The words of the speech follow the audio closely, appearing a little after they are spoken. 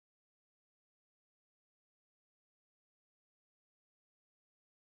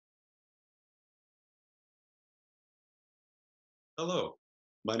Hello,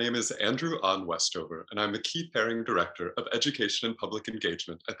 my name is Andrew Ahn Westover, and I'm the Key Pairing Director of Education and Public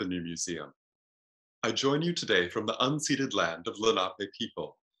Engagement at the New Museum. I join you today from the unceded land of Lenape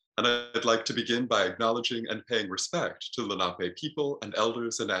people, and I'd like to begin by acknowledging and paying respect to Lenape people and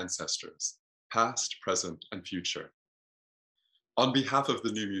elders and ancestors, past, present, and future. On behalf of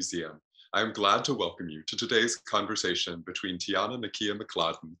the New Museum, I am glad to welcome you to today's conversation between Tiona Nekkia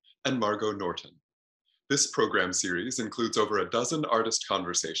McClodden and Margot Norton. This program series includes over a dozen artist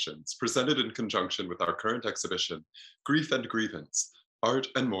conversations presented in conjunction with our current exhibition, Grief and Grievance, Art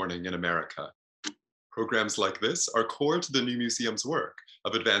and Mourning in America. Programs like this are core to the New Museum's work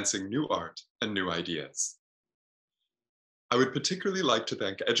of advancing new art and new ideas. I would particularly like to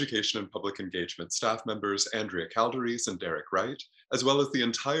thank Education and Public Engagement staff members Andrea Calderes and Derek Wright, as well as the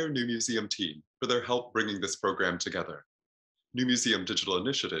entire New Museum team for their help bringing this program together. New Museum digital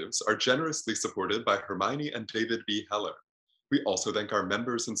initiatives are generously supported by Hermione and David B. Heller. We also thank our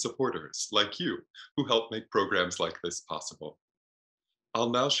members and supporters, like you, who help make programs like this possible.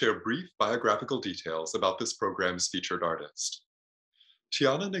 I'll now share brief biographical details about this program's featured artist.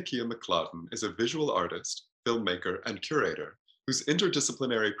 Tiona Nekkia McClodden is a visual artist, filmmaker, and curator whose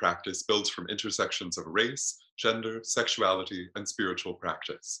interdisciplinary practice builds from intersections of race, gender, sexuality, and spiritual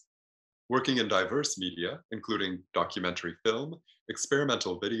practice. Working in diverse media, including documentary film,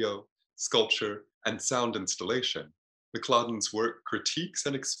 experimental video, sculpture, and sound installation, McClodden's work critiques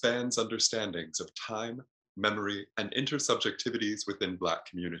and expands understandings of time, memory, and intersubjectivities within Black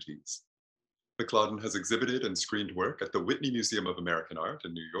communities. McClodden has exhibited and screened work at the Whitney Museum of American Art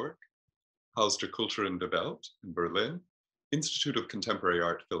in New York, Haus der Kulturen der Welt in Berlin, Institute of Contemporary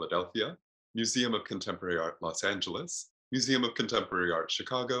Art Philadelphia, Museum of Contemporary Art Los Angeles, Museum of Contemporary Art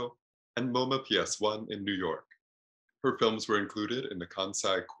Chicago, and MoMA PS1 in New York. Her films were included in the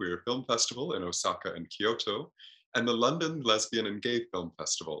Kansai Queer Film Festival in Osaka and Kyoto, and the London Lesbian and Gay Film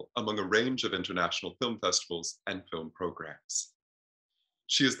Festival, among a range of international film festivals and film programs.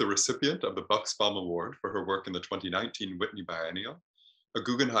 She is the recipient of the Bucksbaum Award for her work in the 2019 Whitney Biennial, a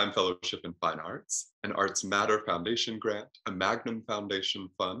Guggenheim Fellowship in Fine Arts, an Arts Matter Foundation grant, a Magnum Foundation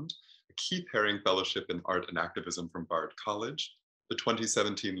fund, a Key Pairing Fellowship in Art and Activism from Bard College, the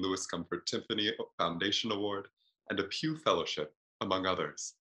 2017 Louis Comfort Tiffany Foundation Award, and a Pew Fellowship, among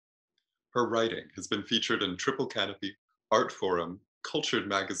others. Her writing has been featured in Triple Canopy, Art Forum, Cultured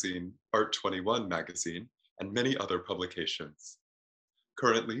Magazine, Art 21 Magazine, and many other publications.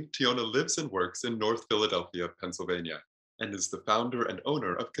 Currently, Tiona lives and works in North Philadelphia, Pennsylvania, and is the founder and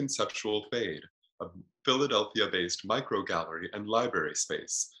owner of Conceptual Fade, a Philadelphia-based micro-gallery and library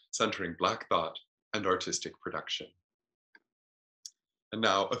space centering Black thought and artistic production. And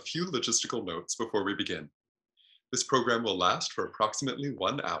now, a few logistical notes before we begin. This program will last for approximately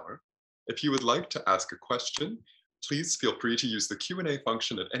 1 hour. If you would like to ask a question, please feel free to use the Q&A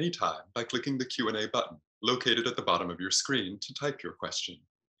function at any time by clicking the Q&A button located at the bottom of your screen to type your question.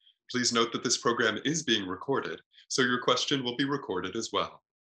 Please note that this program is being recorded, so your question will be recorded as well.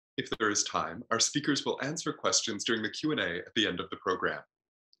 If there is time, our speakers will answer questions during the Q&A at the end of the program.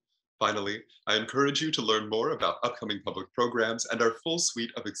 Finally, I encourage you to learn more about upcoming public programs and our full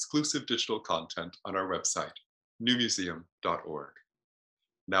suite of exclusive digital content on our website, newmuseum.org.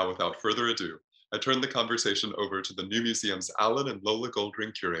 Now, without further ado, I turn the conversation over to the New Museum's Alan and Lola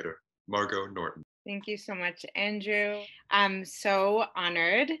Goldring Curator, Margot Norton. Thank you so much, Andrew. I'm so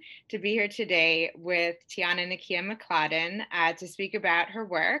honored to be here today with Tiona Nekkia McClodden to speak about her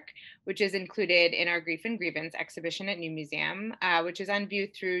work, which is included in our Grief and Grievance exhibition at New Museum, which is on view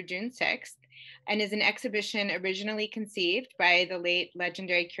through June 6th, and is an exhibition originally conceived by the late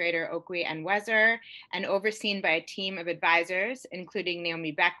legendary curator Okwe and Wezer and overseen by a team of advisors, including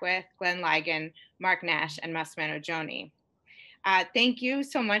Naomi Beckwith, Glenn Ligon, Mark Nash, and Masmano Joni. Thank you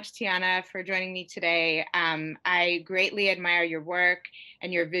so much, Tiona, for joining me today. I greatly admire your work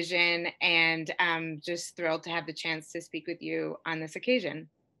and your vision, and I'm just thrilled to have the chance to speak with you on this occasion.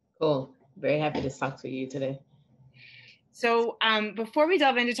 Cool. Very happy to talk to you today. So before we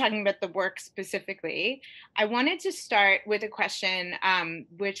delve into talking about the work specifically, I wanted to start with a question,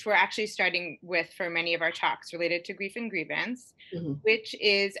 which we're actually starting with for many of our talks related to Grief and Grievance, which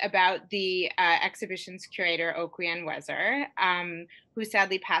is about the exhibition's curator, Okwe and Wezer, who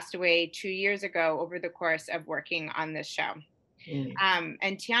sadly passed away 2 years ago over the course of working on this show.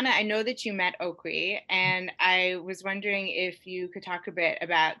 And Tiona, I know that you met Okwe, and I was wondering if you could talk a bit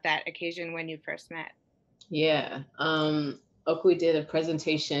about that occasion when you first met. Yeah, Okwe did a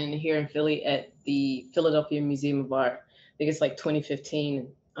presentation here in Philly at the Philadelphia Museum of Art. I think it's like 2015,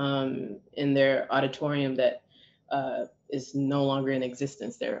 in their auditorium that is no longer in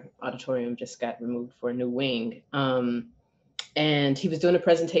existence. Their auditorium just got removed for a new wing. And he was doing a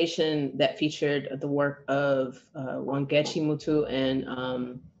presentation that featured the work of Wangechi Mutu and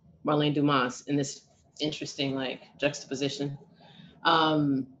Marlene Dumas in this interesting like juxtaposition.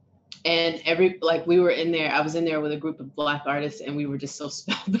 Um, and we were in there, I was in there with a group of Black artists, and we were just so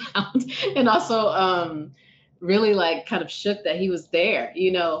spellbound and also really like kind of shook that he was there,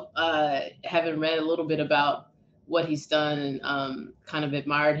 having read a little bit about what he's done and kind of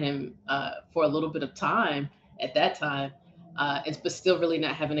admired him for a little bit of time at that time, but still really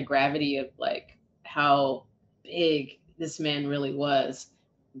not having the gravity of like how big this man really was.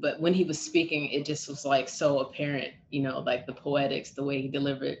 But when he was speaking, it just was like so apparent, like the poetics, the way he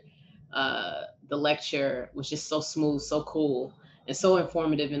delivered the lecture was just so smooth, so cool, and so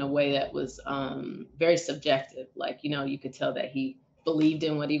informative in a way that was very subjective. Like, you could tell that he believed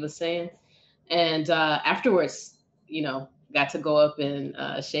in what he was saying. And afterwards, got to go up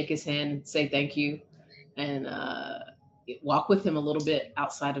and shake his hand, say thank you, and walk with him a little bit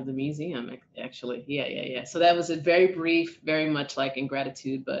outside of the museum, actually. Yeah. So that was a very brief, very much like in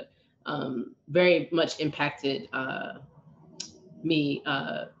gratitude, but very much impacted me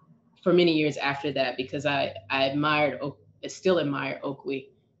for many years after that, because I still admire Oakley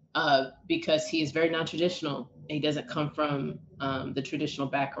because he is very non-traditional. He doesn't come from the traditional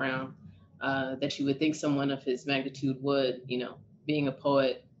background that you would think someone of his magnitude would, being a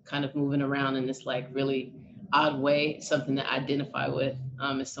poet, kind of moving around in this like really odd way, something that I identify with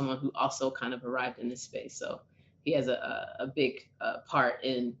as someone who also kind of arrived in this space. So he has a big part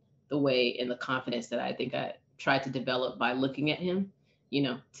in the way and the confidence that I think I tried to develop by looking at him,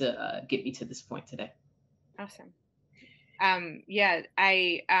 to get me to this point today. Awesome.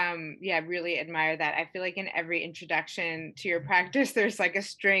 I really admire that. I feel like in every introduction to your practice, there's like a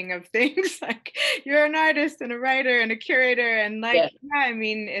string of things like you're an artist and a writer and a curator, and like, I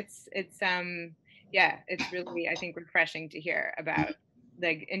mean, it's really, I think, refreshing to hear about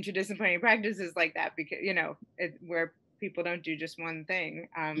like interdisciplinary practices like that, because where people don't do just one thing.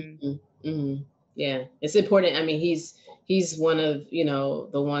 Yeah, it's important. I mean, he's one of,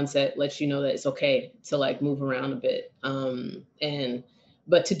 the ones that lets you know that it's okay to like move around a bit.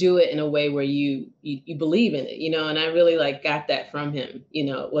 But to do it in a way where you believe in it, and I really like got that from him.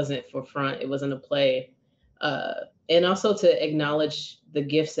 It wasn't for front, it wasn't a play. And also to acknowledge the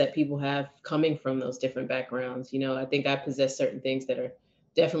gifts that people have coming from those different backgrounds. I think I possess certain things that are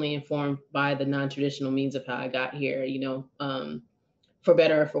definitely informed by the non-traditional means of how I got here, for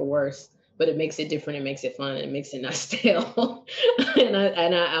better or for worse. But it makes it different. It makes it fun. It makes it not stale. and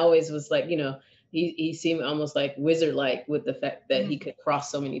I always was like, he seemed almost like wizard-like with the fact that he could cross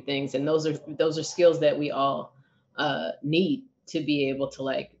so many things. And those are skills that we all need to be able to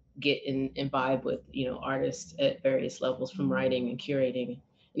like get and vibe with, artists at various levels, from writing and curating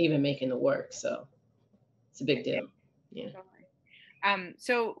and even making the work. So it's a big deal. Yeah.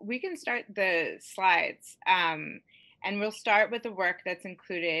 So we can start the slides. And we'll start with the work that's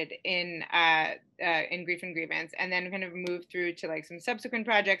included in Grief and Grievance, and then kind of move through to like some subsequent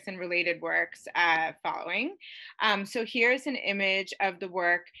projects and related works following. So here's an image of the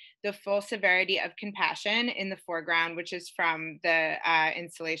work, The Full Severity of Compassion, in the foreground, which is from the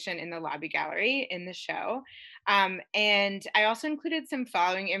installation in the lobby gallery in the show. And I also included some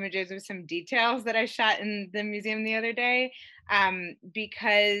following images of some details that I shot in the museum the other day,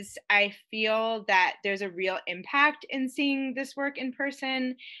 because I feel that there's a real impact in seeing this work in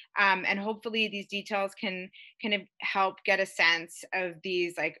person. And hopefully these details can kind of help get a sense of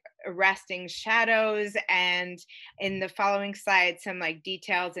these like arresting shadows, and in the following slides, some like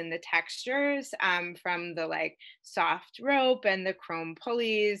details in the textures from the like soft rope and the chrome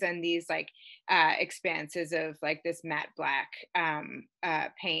pulleys and these like expanses of like this matte black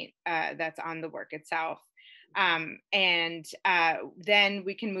paint that's on the work itself. And then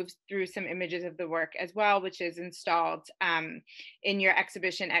we can move through some images of the work as well, which is installed in your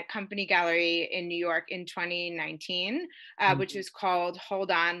exhibition at Company Gallery in New York in 2019, which is called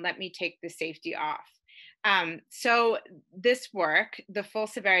Hold On, Let Me Take the Safety Off. So this work, The Full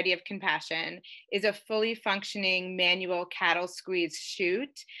Severity of Compassion, is a fully functioning manual cattle squeeze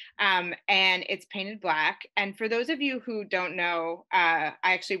chute, and it's painted black. And for those of you who don't know, I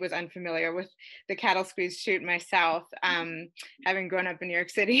actually was unfamiliar with the cattle squeeze chute myself, having grown up in New York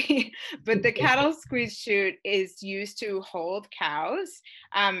City, but the cattle squeeze chute is used to hold cows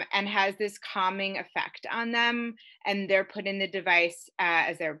and has this calming effect on them. And they're put in the device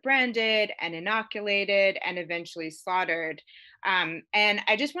as they're branded and inoculated and eventually slaughtered. And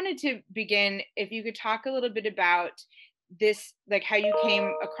I just wanted to begin, if you could talk a little bit about this, like how you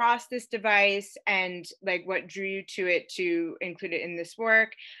came across this device and like what drew you to it to include it in this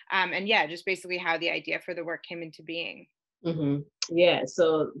work. And yeah, just basically how the idea for the work came into being. Yeah,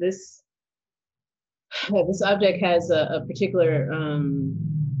 so this object has a particular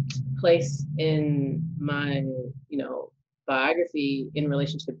place in my, biography in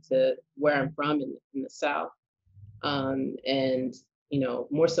relationship to where I'm from in the South, and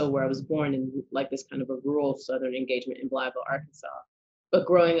more so where I was born in like this kind of a rural Southern engagement in Blytheville, Arkansas. But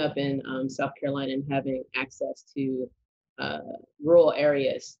growing up in South Carolina and having access to uh, rural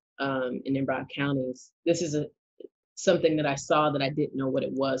areas in broad counties, this is something that I saw that I didn't know what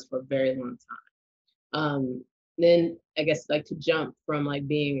it was for a very long time. Then I guess like to jump from like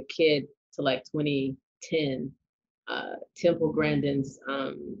being a kid to like 2010, Temple Grandin's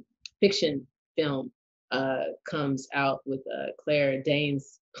fiction film comes out with Claire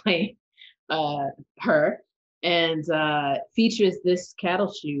Danes playing uh, her, and features this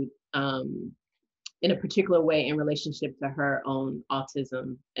cattle shoot in a particular way in relationship to her own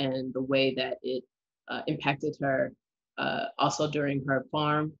autism and the way that it impacted her also during her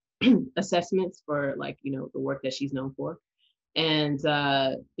farm assessments for like the work that she's known for. And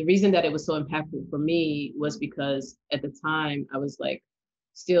the reason that it was so impactful for me was because at the time I was like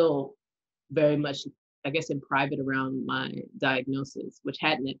still very much, I guess, in private around my diagnosis, which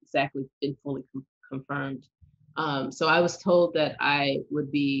hadn't exactly been fully confirmed. So I was told that I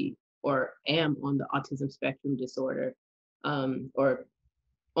would be or am on the autism spectrum disorder, or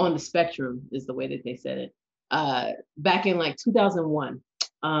on the spectrum is the way that they said it. Back in like 2001,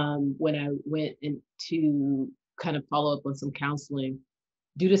 when I went into kind of follow up on some counseling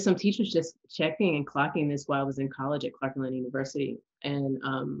due to some teachers just checking and clocking this while I was in college at Clark Atlanta University. And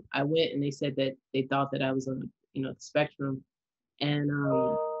I went and they said that they thought that I was on, the spectrum. And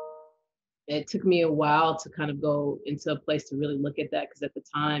it took me a while to kind of go into a place to really look at that because at the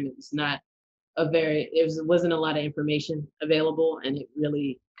time it was not wasn't a lot of information available, and it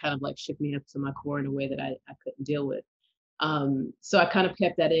really kind of like shook me up to my core in a way that I couldn't deal with. So I kind of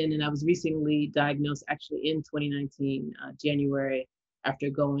kept that in, and I was recently diagnosed actually in 2019, January, after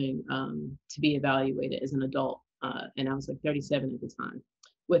going to be evaluated as an adult. And I was like 37 at the time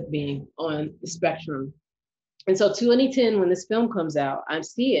with being on the spectrum. And so 2010, when this film comes out, I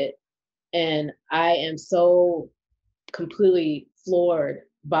see it and I am so completely floored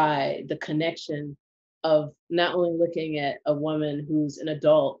by the connection of not only looking at a woman who's an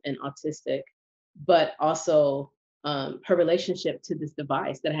adult and autistic, but also her relationship to this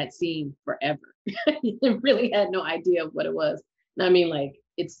device that I had seen forever. I really had no idea what it was. And I mean, like,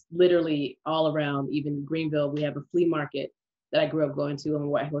 it's literally all around, even Greenville, we have a flea market that I grew up going to on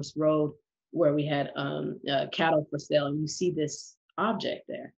White Horse Road, where we had cattle for sale, and you see this object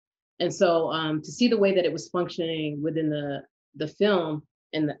there. And so to see the way that it was functioning within the film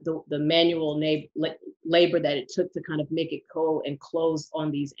and the manual labor that it took to kind of make it go and close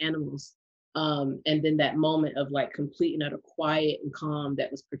on these animals, and then that moment of like complete and utter quiet and calm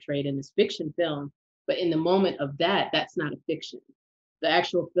that was portrayed in this fiction film. But in the moment of that, that's not a fiction. The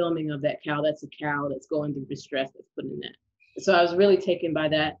actual filming of that cow, that's a cow that's going through distress that's put in that. So I was really taken by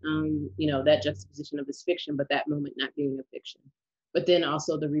that, that juxtaposition of this fiction, but that moment not being a fiction. But then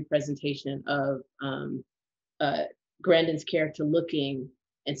also the representation of Grandin's character looking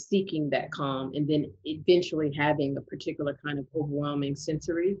and seeking that calm, and then eventually having a particular kind of overwhelming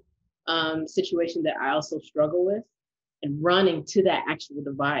sensory situation that I also struggle with, and running to that actual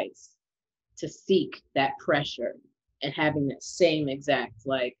device to seek that pressure and having that same exact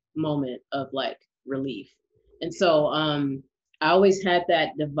like moment of like relief. And so I always had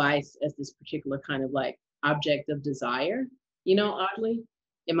that device as this particular kind of like object of desire, oddly,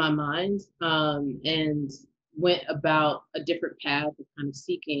 in my mind, and went about a different path of kind of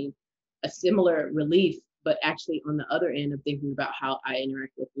seeking a similar relief, but actually on the other end of thinking about how I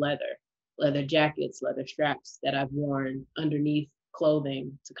interact with leather jackets, leather straps that I've worn underneath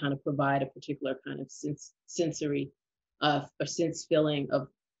clothing to kind of provide a particular kind of sensory or sense feeling of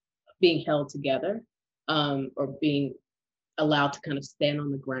being held together, or being allowed to kind of stand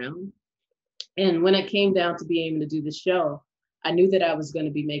on the ground. And when it came down to being able to do the show, I knew that I was going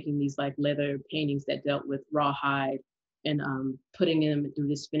to be making these like leather paintings that dealt with rawhide and putting them through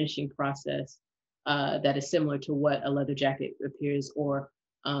this finishing process that is similar to what a leather jacket appears, or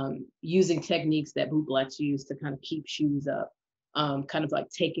using techniques that bootblacks use to kind of keep shoes up, kind of like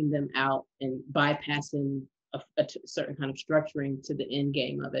taking them out and bypassing a certain kind of structuring to the end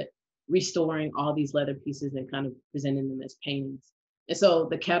game of it, restoring all these leather pieces and kind of presenting them as paintings. And so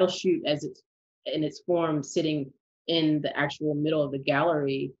the cattle shoot as it's in its form sitting in the actual middle of the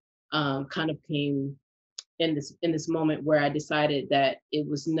gallery kind of came in this moment where I decided that it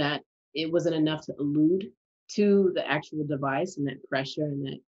wasn't enough to allude to the actual device and that pressure and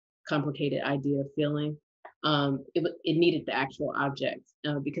that complicated idea of feeling. it needed the actual object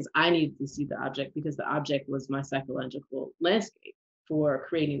because I needed to see the object because the object was my psychological landscape for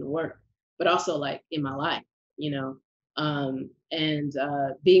creating the work, but also like in my life, you know, and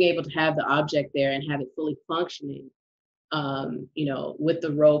being able to have the object there and have it fully functioning, you know, with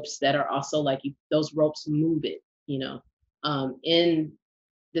the ropes that are also like those ropes move it, you know, in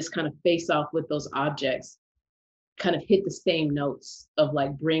this kind of face off with those objects kind of hit the same notes of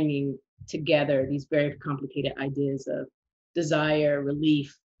like bringing together these very complicated ideas of desire,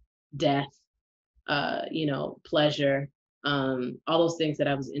 relief, death, you know, pleasure, all those things that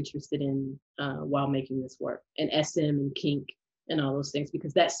I was interested in while making this work, and SM and kink and all those things,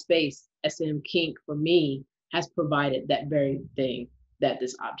 because that space, SM kink for me, has provided that very thing that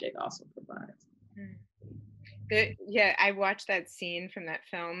this object also provides. Yeah, I watched that scene from that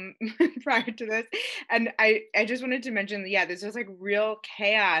film prior to this, and I just wanted to mention, yeah, this was like real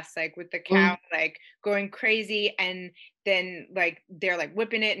chaos, like with the cow like going crazy, and then like they're like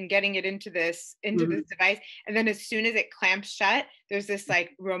whipping it and getting it into this device, and then as soon as it clamps shut, there's this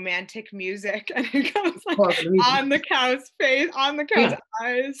like romantic music, and it goes like on the cow's face, on the cow's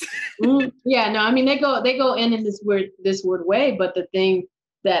eyes. Yeah, no, I mean they go in this weird way, but the thing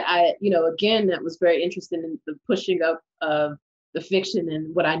that I, you know, again, that was very interesting in the pushing up of the fiction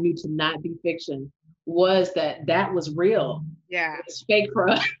and what I knew to not be fiction was that was real. Yeah. It's fake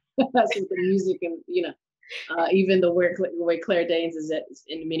for us with the music and, you know, even the way Claire Danes is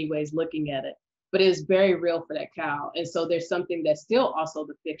in many ways looking at it, but it's very real for that cow. And so there's something that's still also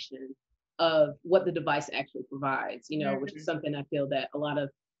the fiction of what the device actually provides, you know, which is something I feel that a lot of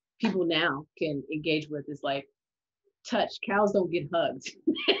people now can engage with is like, touch. Cows don't get hugged.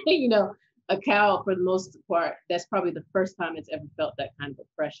 You know, a cow for the most part, that's probably the first time it's ever felt that kind of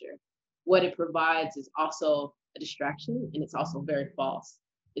a pressure. What it provides is also a distraction, and it's also very false.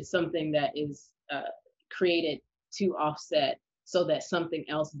 It's something that is created to offset so that something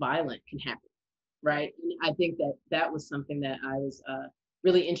else violent can happen, right? And I think that was something that I was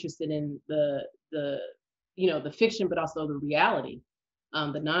really interested in, the you know, the fiction, but also the reality,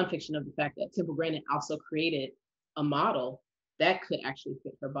 the nonfiction of the fact that Temple Grandin also created a model that could actually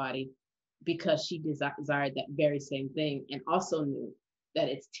fit her body because she desired that very same thing, and also knew that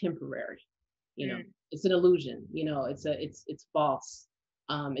it's temporary, you know, it's an illusion, you know, it's false,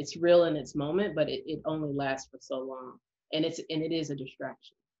 it's real in its moment, but it only lasts for so long, and it is a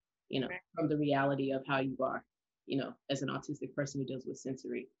distraction, you know, from the reality of how you are, you know, as an autistic person who deals with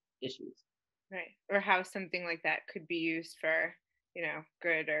sensory issues. Right. Or how something like that could be used for, you know,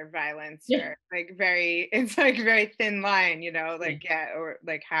 good or violence, or like it's like very thin line, you know, like, or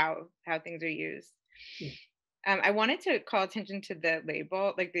like how things are used. I wanted to call attention to the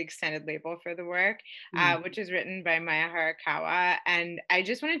label, like the extended label for the work, which is written by Maya Harakawa. And I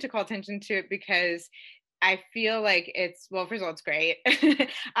just wanted to call attention to it because I feel like it's, well, first of all, it's great.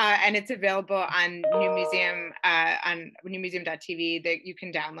 And it's available on New Museum, on newmuseum.tv, that you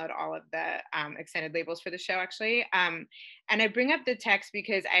can download all of the extended labels for the show, actually. And I bring up the text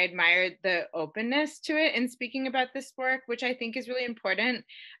because I admired the openness to it in speaking about this work, which I think is really important.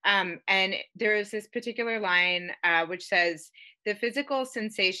 And there is this particular line which says, "The physical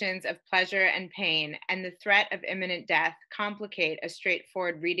sensations of pleasure and pain and the threat of imminent death complicate a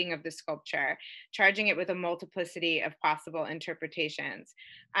straightforward reading of the sculpture, charging it with a multiplicity of possible interpretations."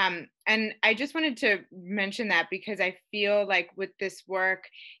 And I just wanted to mention that because I feel like with this work,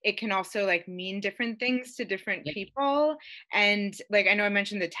 it can also like mean different things to different people. And like, I know I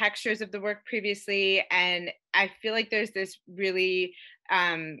mentioned the textures of the work previously, and I feel like there's this really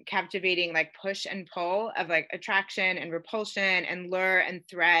captivating like push and pull of like attraction and repulsion and lure and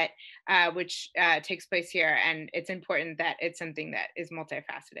threat, which takes place here. And it's important that it's something that is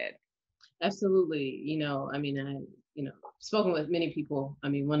multifaceted. Absolutely. You know, I mean, you know, spoken with many people. I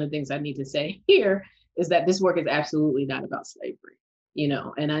mean, one of the things I need to say here is that this work is absolutely not about slavery, you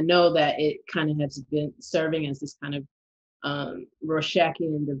know, and I know that it kind of has been serving as this kind of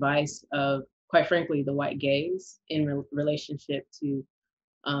Rorschach-ian device of, quite frankly, the white gaze in relationship to,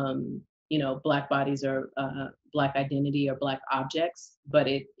 you know, Black bodies or Black identity or Black objects, but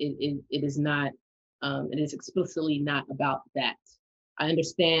it is not, it is explicitly not about that. I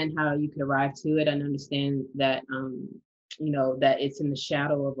understand how you could arrive to it, and understand that, you know, that it's in the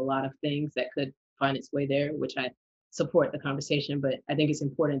shadow of a lot of things that could find its way there, which I support the conversation, but I think it's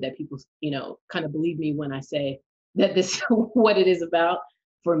important that people, you know, kind of believe me when I say that this is what it is about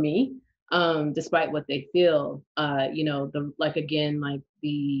for me, despite what they feel. You know, like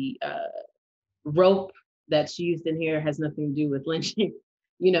the rope that's used in here has nothing to do with lynching.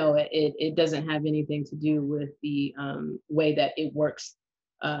 You know, it doesn't have anything to do with the way that it works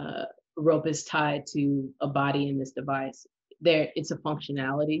rope is tied to a body in this device. It's a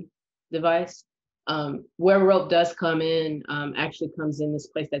functionality device. Where rope does come in, actually comes in this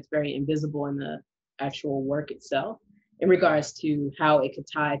place that's very invisible in the actual work itself, in regards to how it could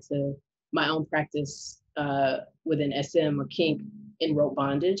tie to my own practice within SM or kink in rope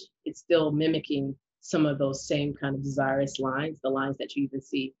bondage. It's still mimicking some of those same kind of desirous lines, the lines that you even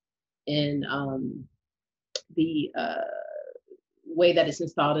see in the way that it's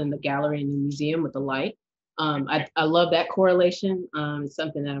installed in the gallery in the museum with the light. I love that correlation. It's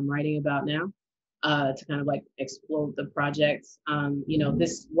something that I'm writing about now to kind of like explode the project.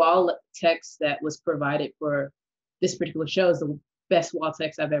 This wall text that was provided for this particular show is the best wall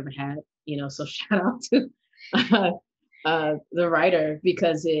text I've ever had. So shout out to the writer,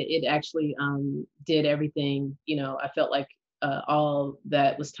 because it actually did everything. I felt like all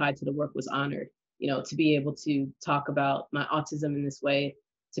that was tied to the work was honored. To be able to talk about my autism in this way,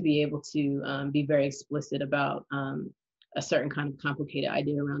 to be able to be very explicit about a certain kind of complicated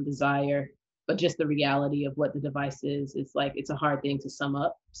idea around desire, but just the reality of what the device is. It's like, it's a hard thing to sum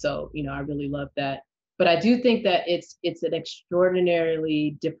up. So, I really love that. But I do think that it's an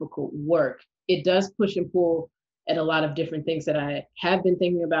extraordinarily difficult work. It does push and pull at a lot of different things that I have been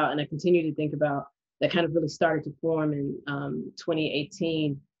thinking about and I continue to think about, that kind of really started to form in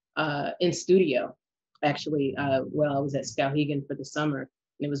 2018 in studio, actually, while I was at Skowhegan for the summer.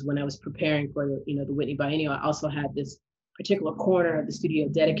 And it was when I was preparing for the Whitney Biennial. I also had this particular corner of the studio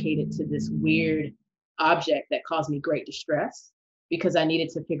dedicated to this weird object that caused me great distress, because I needed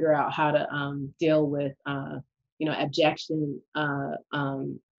to figure out how to deal with abjection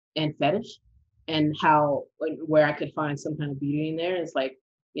and fetish, and where I could find some kind of beauty in there. It's like,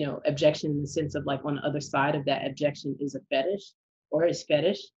 abjection in the sense of like, on the other side of that abjection is a fetish, or is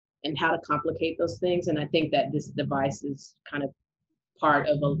fetish, and how to complicate those things. And I think that this device is kind of part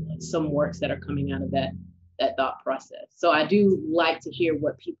of some works that are coming out of that thought process. So I do like to hear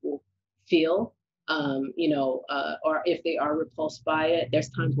what people feel, or if they are repulsed by it. There's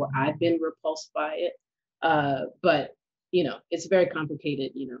times where I've been repulsed by it, but it's a very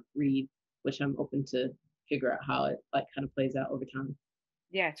complicated, read, which I'm open to figure out how it like kind of plays out over time.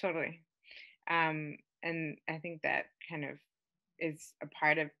 Yeah, totally. And I think that kind of is a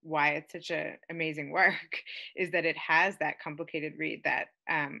part of why it's such an amazing work, is that it has that complicated read that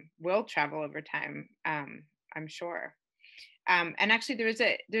will travel over time, I'm sure. And actually, there's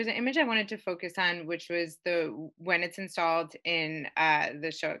an image I wanted to focus on, which was when it's installed in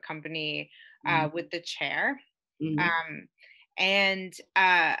the show at Company with the chair. Mm-hmm. And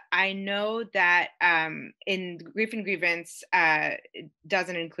I know that in Grief and Grievance, it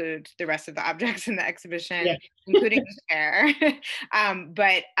doesn't include the rest of the objects in the exhibition, Yeah. including the chair.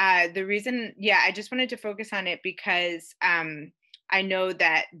 But the reason, I just wanted to focus on it because I know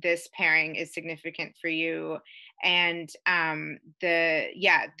that this pairing is significant for you. And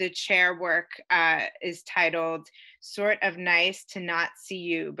the chair work is titled "Sort of Nice to Not See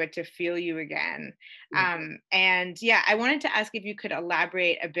You, but to Feel You Again." I wanted to ask if you could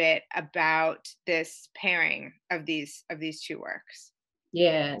elaborate a bit about this pairing of these two works.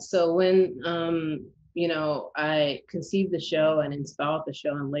 Yeah. So when I conceived the show and installed the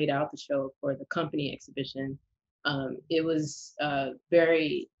show and laid out the show for the Company exhibition, it was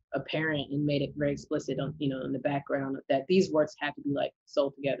very apparent and made it very explicit on in the background that these works had to be like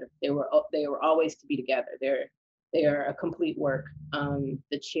sold together. They were always to be together. They are a complete work.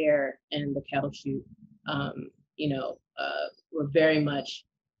 The chair and the cattle chute, were very much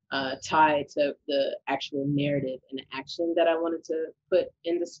tied to the actual narrative and action that I wanted to put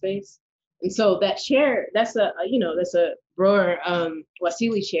in the space. And so that chair, that's a Brewer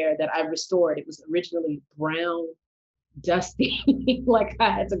Wasili chair that I restored. It was originally brown, dusty. Like I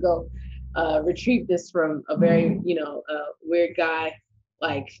had to go retrieve this from a very weird guy,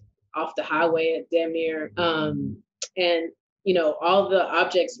 like off the highway at damn near. And all the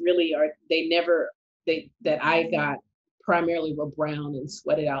objects really that I got primarily were brown and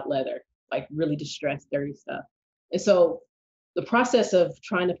sweated out leather, like really distressed, dirty stuff. And so the process of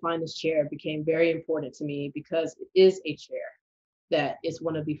trying to find this chair became very important to me, because it is a chair that is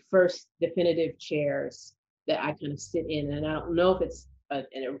one of the first definitive chairs that I kind of sit in. And I don't know if it's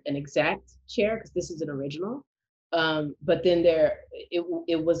an exact chair, because this is an original. But then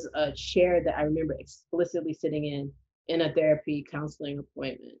it was a chair that I remember explicitly sitting in a therapy counseling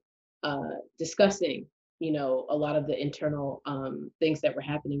appointment, discussing, a lot of the internal things that were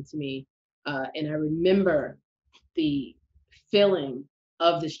happening to me. And I remember the feeling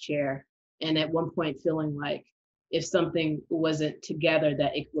of this chair, and at one point feeling like if something wasn't together,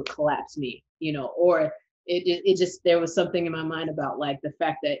 that it would collapse me, or it just, there was something in my mind about like the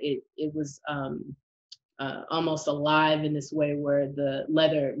fact that it was almost alive in this way where the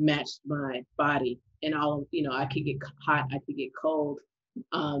leather matched my body, and all, you know, I could get hot, I could get cold.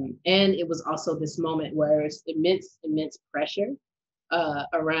 And it was also this moment where it's immense pressure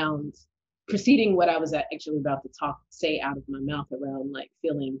around preceding what I was actually about to say out of my mouth, around like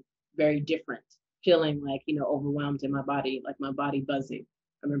feeling very different, feeling like, you know, overwhelmed in my body, like my body buzzing,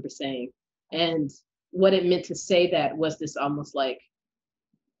 I remember saying. And what it meant to say that was this almost like,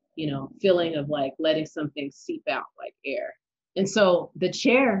 you know, feeling of like letting something seep out like air. And so the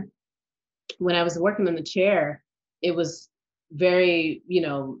chair, when I was working on the chair, it was very, you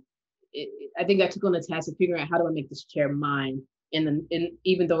know, I think I took on the task of figuring out how do I make this chair mine, and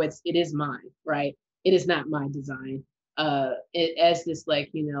even though it is mine, right? It is not my design. As this like,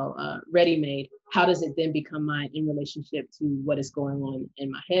 you know, ready-made, how does it then become mine in relationship to what is going on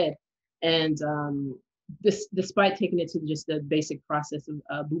in my head? And despite taking it to just the basic process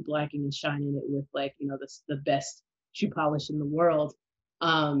of boot blacking and shining it with like, you know, the best shoe polish in the world,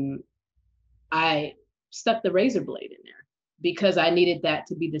 I stuck the razor blade in there because I needed that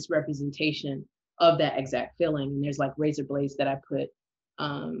to be this representation of that exact feeling. And there's like razor blades that I put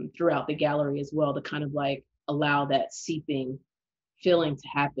throughout the gallery as well to kind of like allow that seeping feeling to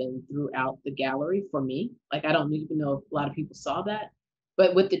happen throughout the gallery for me. Like, I don't even know if a lot of people saw that,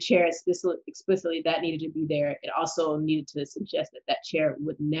 but with the chair explicitly that needed to be there. It also needed to suggest that that chair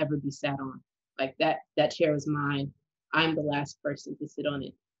would never be sat on. Like that chair was mine. I'm the last person to sit on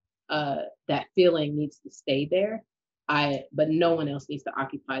it. That feeling needs to stay there. But no one else needs to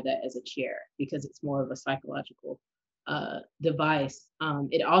occupy that as a chair because it's more of a psychological device.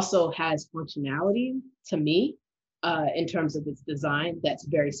 It also has functionality to me in terms of its design that's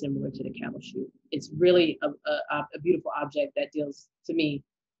very similar to the cattle chute. It's really a beautiful object that deals, to me,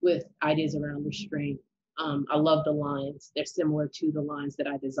 with ideas around restraint. I love the lines. They're similar to the lines that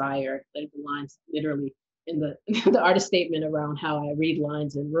I desire. Like the lines literally in the the artist statement around how I read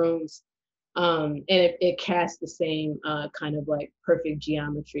lines in rooms. And it casts the same kind of like perfect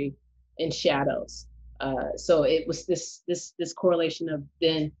geometry and shadows. So it was this correlation of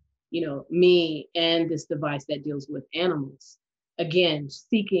then, you know, me and this device that deals with animals, again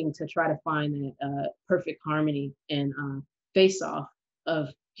seeking to try to find that perfect harmony and face off of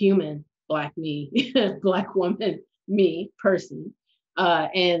human Black me, Black woman me person,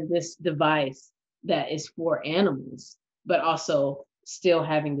 and this device that is for animals, but also still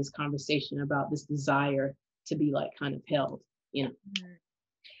having this conversation about this desire to be like kind of held, you know.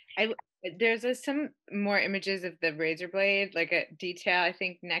 I there's some more images of the razor blade, like a detail, I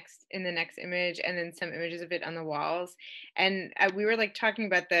think next in the next image, and then some images of it on the walls. And we were like talking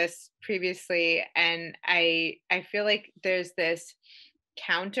about this previously, and I feel like there's this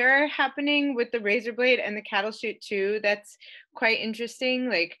counter happening with the razor blade and the cattle chute too. That's quite interesting.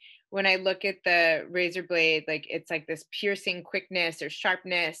 Like when I look at the razor blade, like it's like this piercing quickness or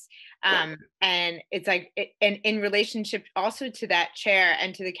sharpness. And it's like, and in relationship also to that chair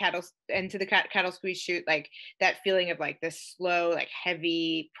and to the cattle squeeze chute, like that feeling of like this slow, like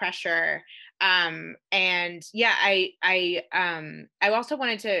heavy pressure. And yeah, I also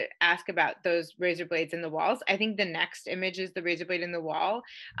wanted to ask about those razor blades in the walls. I think the next image is the razor blade in the wall.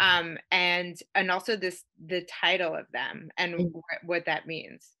 And also the title of them and what that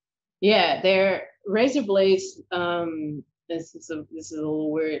means. Yeah, they're razor blades. This is a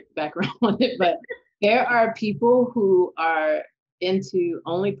little weird background on it, but there are people who are into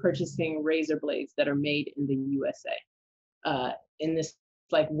only purchasing razor blades that are made in the USA. In this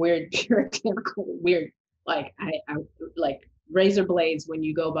like weird puritanical, weird, like I like razor blades. When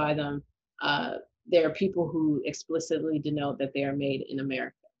you go buy them, there are people who explicitly denote that they are made in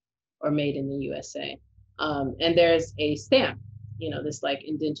America or made in the USA. And there's a stamp, you know, this like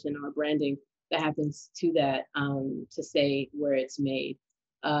indentation or branding that happens to that to say where it's made.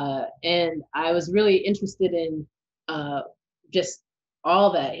 And I was really interested in just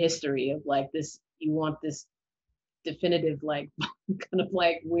all that history of like this, you want this definitive, like kind of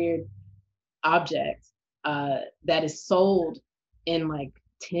like weird object that is sold in like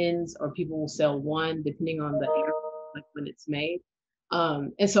tins, or people will sell one depending on the era, like when it's made.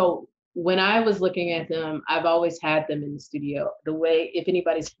 And so when I was looking at them, I've always had them in the studio. The way, if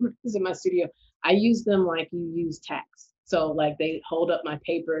anybody's in my studio, I use them like you use tacks. So like they hold up my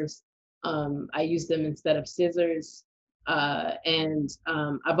papers. I use them instead of scissors. And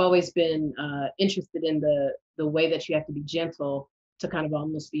I've always been interested in the way that you have to be gentle to kind of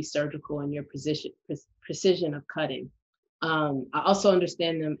almost be surgical in your precision of cutting. I also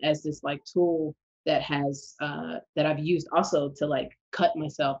understand them as this like tool that has that I've used also to like cut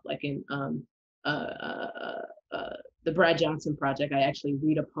myself, like in the Brad Johnson project, I actually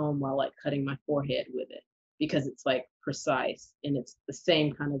read a poem while like cutting my forehead with it because it's like precise and it's the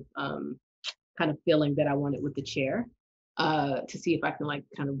same kind of feeling that I wanted with the chair, to see if I can like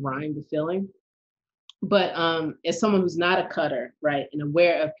kind of rhyme the feeling. But as someone who's not a cutter, right, and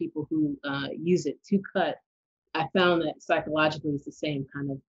aware of people who use it to cut, I found that psychologically it's the same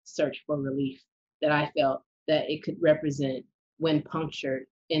kind of search for relief that I felt that it could represent when punctured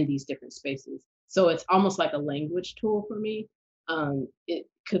in these different spaces. So it's almost like a language tool for me. It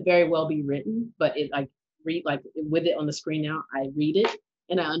could very well be written, but it like read like with it on the screen now, I read it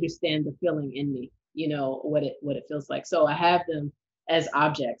and I understand the feeling in me, what it feels like. So I have them as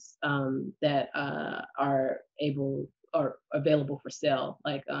objects that are able or available for sale.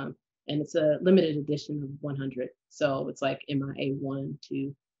 And it's a limited edition of 100. So it's like in my A1,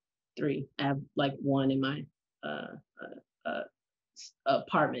 2, 3. I have like one in my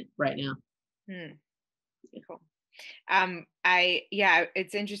apartment right now. Cool.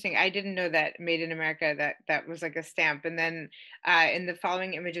 It's interesting. I didn't know that Made in America, that was like a stamp. And then in the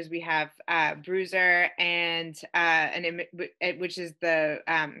following images, we have Bruiser and an image, which is the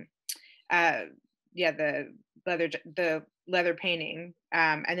leather painting.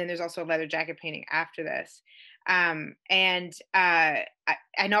 And then there's also a leather jacket painting after this. And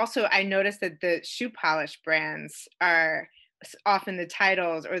also I noticed that the shoe polish brands are often the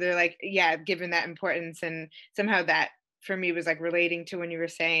titles, or they're like, given that importance, and somehow that for me was like relating to when you were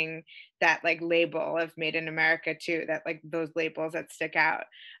saying that like label of Made in America too, that like those labels that stick out.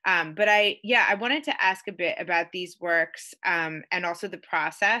 But I wanted to ask a bit about these works, and also the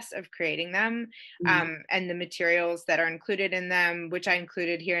process of creating them, and the materials that are included in them, which I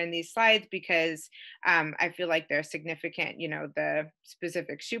included here in these slides because I feel like they're significant, the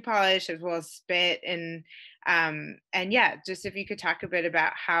specific shoe polish as well as spit, and just if you could talk a bit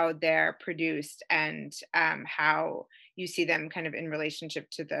about how they're produced and how you see them kind of in relationship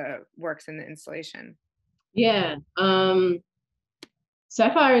to the works in the installation. Yeah.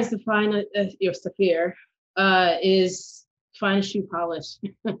 Sapphire is the finest, Sapphire is finest shoe polish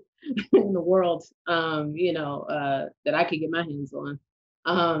in the world, that I could get my hands on.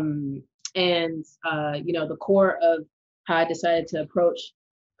 The core of how I decided to approach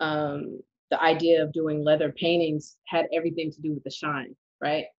the idea of doing leather paintings had everything to do with the shine,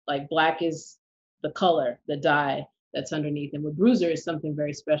 right? Like black is the color, the dye that's underneath. And with Bruiser is something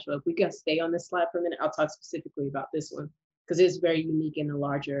very special. If we can stay on this slide for a minute, I'll talk specifically about this one because it's very unique in the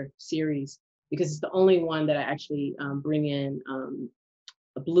larger series because it's the only one that I actually bring in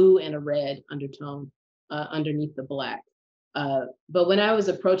a blue and a red undertone underneath the black. But when I was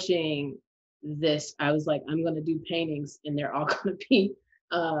approaching this, I was like, I'm going to do paintings and they're all going to be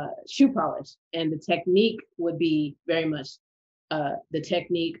shoe polish. And the technique would be very much the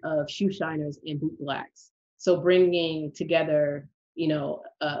technique of shoe shiners and boot blacks. So bringing together,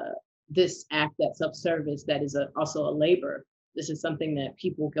 this act that's self-service that is also a labor. This is something that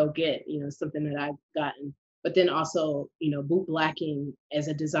people go get, something that I've gotten. But then also, boot blacking as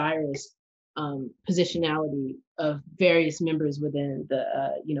a desirous positionality of various members within the,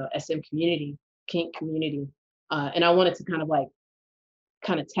 SM community, kink community. And I wanted to kind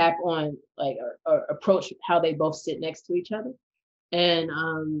of tap on or approach how they both sit next to each other and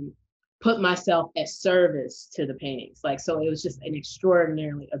put myself at service to the paintings. So it was just an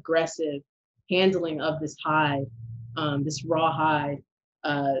extraordinarily aggressive handling of this hide, this raw hide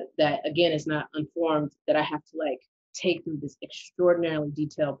that again is not unformed, that I have to take through this extraordinarily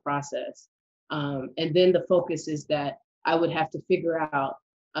detailed process. And then the focus is that I would have to figure out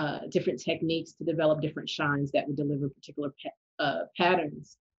different techniques to develop different shines that would deliver particular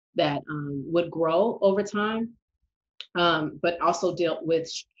patterns that would grow over time, but also dealt with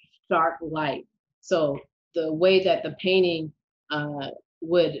sharp light. So the way that the painting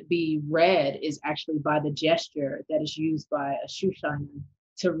would be read is actually by the gesture that is used by a shoe shiner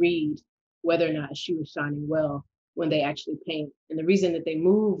to read whether or not a shoe is shining well when they actually paint. And the reason that they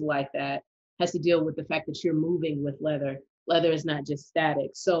move like that has to deal with the fact that you're moving with leather. Leather is not just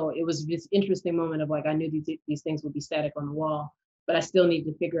static. So it was this interesting moment of I knew these things would be static on the wall, but I still need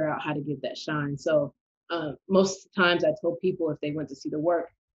to figure out how to get that shine. So most times I told people if they went to see the work,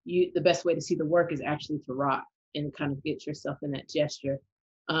 the best way to see the work is actually to rock and kind of get yourself in that gesture.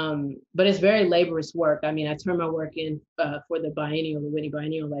 But it's very laborious work. I mean, I turned my work in for the Whitney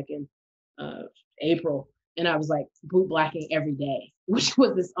Biennial, in April, and I was boot blacking every day, which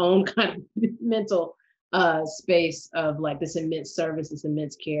was its own kind of mental space of this immense service, this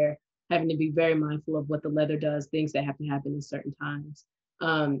immense care, having to be very mindful of what the leather does, things that have to happen in certain times.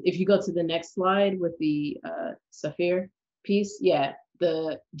 If you go to the next slide with the Sapphire piece,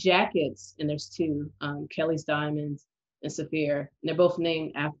 the jackets, and there's two, Kelly's Diamonds and Saphir, and they're both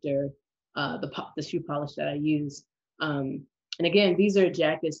named after the shoe polish that I use. And again, these are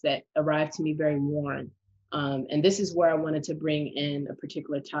jackets that arrived to me very worn. And this is where I wanted to bring in a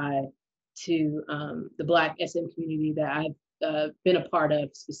particular tie to the Black SM community that I've been a part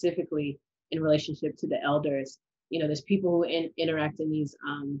of, specifically in relationship to the elders. You know, there's people who interact in these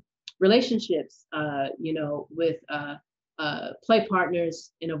relationships, you know, with play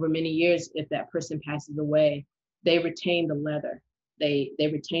partners, and over many years, if that person passes away, they retain the leather. They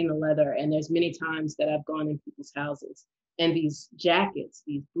retain the leather. And there's many times that I've gone in people's houses, and these jackets,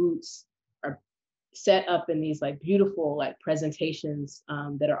 these boots are set up in these like beautiful like presentations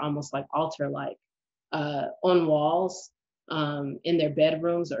that are almost like altar-like on walls, in their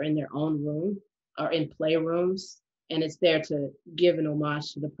bedrooms or in their own room or in playrooms. And it's there to give an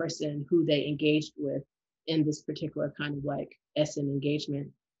homage to the person who they engaged with in this particular kind of like SM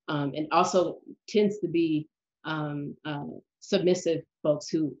engagement. And also tends to be submissive folks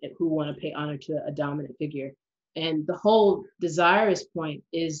who want to pay honor to a dominant figure. And the whole desirous point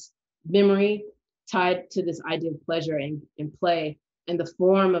is memory tied to this idea of pleasure and play. And the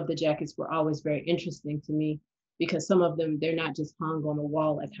form of the jackets were always very interesting to me, because some of them, they're not just hung on the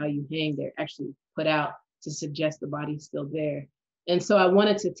wall like how you hang, they're actually put out to suggest the body's still there. And so I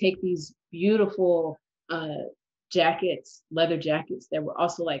wanted to take these beautiful jackets, leather jackets that were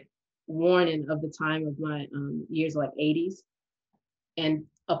also like worn in of the time of my years, like 80s, and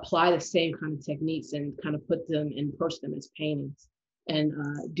apply the same kind of techniques and kind of put them and approach them as paintings, and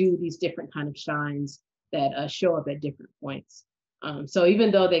do these different kind of shines that show up at different points. So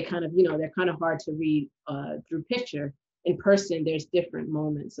even though they kind of, you know, they're kind of hard to read through picture, in person, there's different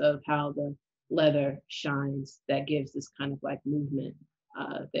moments of how the leather shines that gives this kind of like movement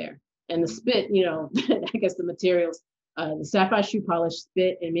there. And the spit, you know, I guess the materials, the sapphire shoe polish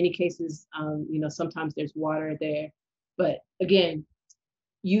spit, in many cases, you know, sometimes there's water there. But again,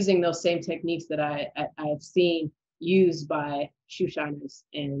 using those same techniques that I've seen used by shoe shiners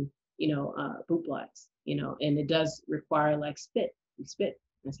and, you know, boot blacks, you know, and it does require like spit. You spit.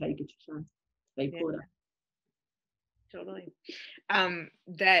 That's how you get your shine. They pull it up. Totally.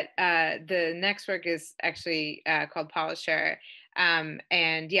 The next work is actually called Polisher.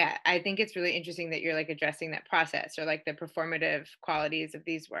 And yeah, I think it's really interesting that you're like addressing that process, or like the performative qualities of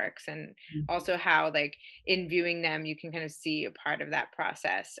these works, and also how like in viewing them, you can kind of see a part of that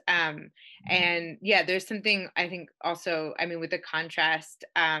process. And yeah, there's something I think also, I mean, with the contrast,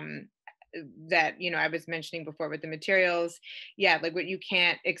 that, you know, I was mentioning before with the materials, yeah, like what you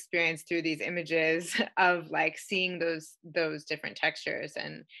can't experience through these images of like seeing those different textures.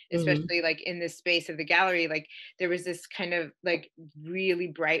 And especially like in this space of the gallery, like there was this kind of like really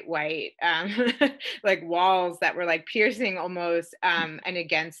bright white like walls that were like piercing almost, and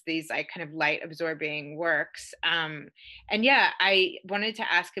against these like kind of light absorbing works. And yeah, I wanted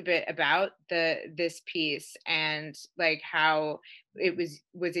to ask a bit about this piece, and like how it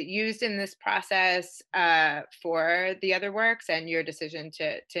was it used in this process for the other works, and your decision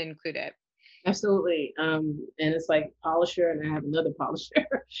to include it? Absolutely. And it's like polisher, and I have another polisher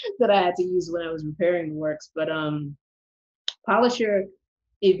that I had to use when I was repairing the works. But polisher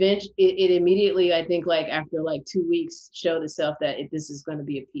it immediately, I think like after like 2 weeks, showed itself that this is going to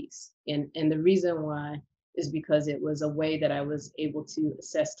be a piece. And the reason why is because it was a way that I was able to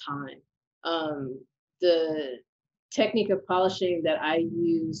assess time. The technique of polishing that I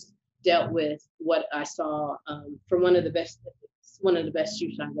used dealt with what I saw from one of the best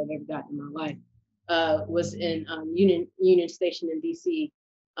shoe shines I've ever gotten in my life. Was in Union Station in DC,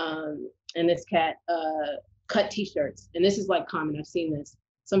 and this cat cut T-shirts, and this is like common. I've seen this.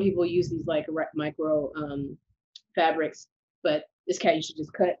 Some people use these like micro fabrics, but this cat used to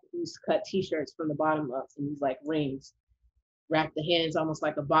cut T-shirts from the bottom up in these like rings, wrap the hands almost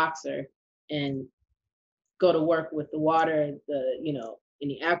like a boxer, and go to work with the water,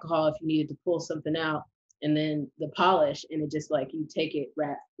 any alcohol if you needed to pull something out, and then the polish, and it just like you take it,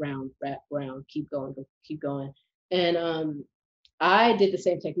 wrap round, keep going. And I did the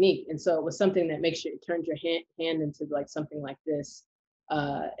same technique, and so it was something that makes you, it turns your hand into like something like this,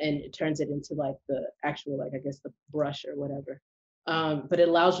 and it turns it into like the actual, like I guess the brush or whatever. But it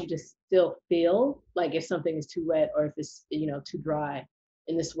allows you to still feel like if something is too wet or if it's too dry,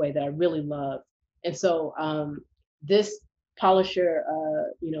 in this way that I really love. And so this polisher,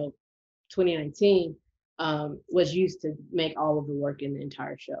 2019, was used to make all of the work in the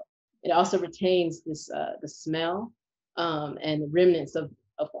entire show. It also retains this the smell and the remnants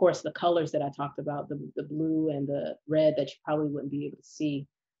of course, the colors that I talked about, the blue and the red that you probably wouldn't be able to see.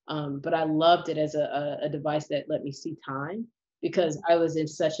 But I loved it as a device that let me see time because I was in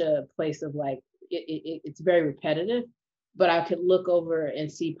such a place of like, it's very repetitive, but I could look over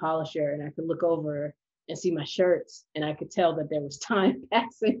and see polisher, and I could look over and see my shirts, and I could tell that there was time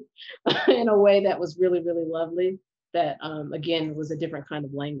passing in a way that was really, really lovely. That again was a different kind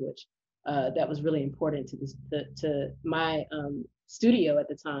of language that was really important to this to my studio at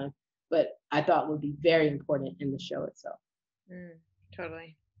the time, but I thought would be very important in the show itself.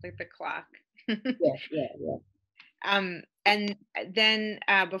 Totally, like the clock. Yeah. And then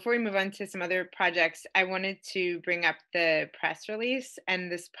before we move on to some other projects, I wanted to bring up the press release and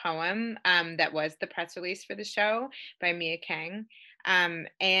this poem that was the press release for the show by Mia Kang.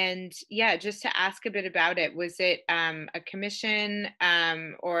 And yeah, just to ask a bit about it. Was it a commission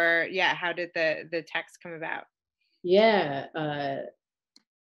or yeah, how did the text come about? Yeah,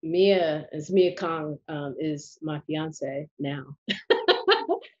 Mia Kang is my fiance now.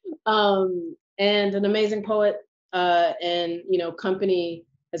 And an amazing poet, and company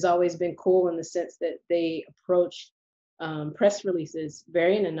has always been cool in the sense that they approach press releases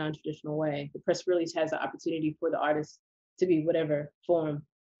very in a non-traditional way. The press release has the opportunity for the artist to be whatever form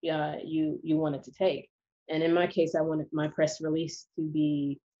you want it to take. And in my case, I wanted my press release to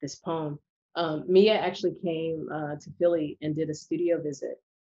be this poem. Mia actually came to Philly and did a studio visit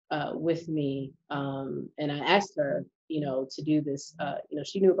with me, and I asked her, to do this.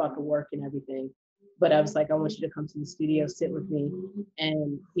 She knew about the work and everything, but I was like, I want you to come to the studio, sit with me,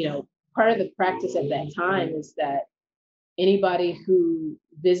 and part of the practice at that time is that anybody who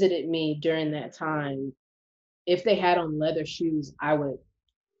visited me during that time, if they had on leather shoes, I would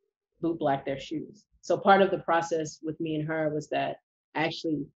boot black their shoes. So part of the process with me and her was that I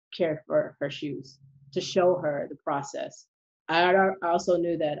actually cared for her shoes to show her the process. I also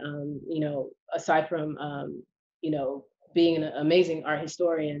knew that, aside from, being an amazing art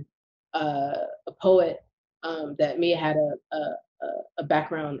historian, a poet, that Mia had a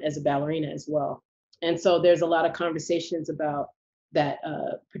background as a ballerina as well. And so there's a lot of conversations about that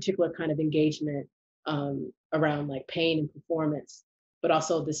particular kind of engagement around like pain and performance, but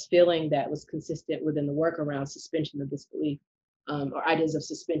also this feeling that was consistent within the work around suspension of disbelief, or ideas of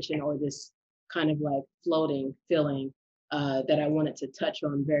suspension, or this kind of like floating feeling that I wanted to touch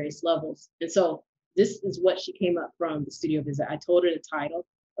on various levels. And so this is what she came up from the studio visit. I told her the title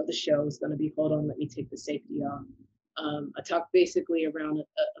of the show is going to be Hold On, Let Me Take the Safety Off. I talked basically around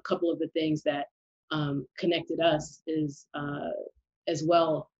a couple of the things that connected us is as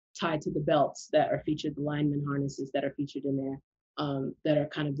well tied to the belts that are featured, the lineman harnesses that are featured in there, that are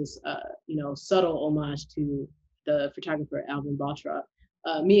kind of this, subtle homage to the photographer Alvin Baltrop.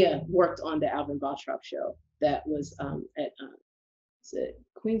 Mia worked on the Alvin Baltrop show that was at is it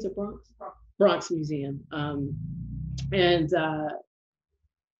Queens or Bronx? Bronx Museum, and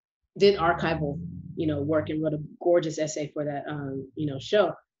did archival, work, and wrote a gorgeous essay for that,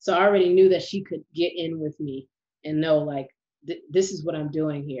 show. So I already knew that she could get in with me and know like this is what I'm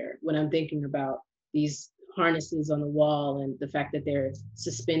doing here when I'm thinking about these harnesses on the wall and the fact that they're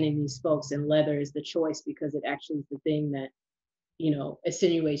suspending these folks, and leather is the choice because it actually is the thing that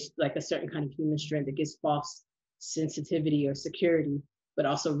insinuates like a certain kind of human strength that gives false sensitivity or security, but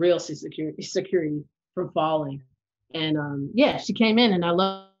also real security from falling. And yeah, she came in, and I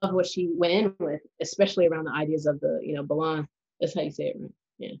love what she went in with, especially around the ideas of the Balan. That's how you say it, right?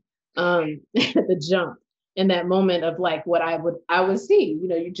 Yeah. The jump in that moment of like what I would see.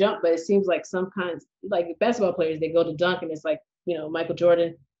 You jump, but it seems like some kinds, like basketball players, they go to dunk, and it's like Michael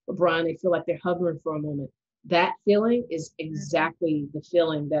Jordan, LeBron, they feel like they're hovering for a moment. That feeling is exactly the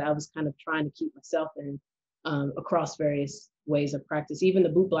feeling that I was kind of trying to keep myself in across various ways of practice. Even the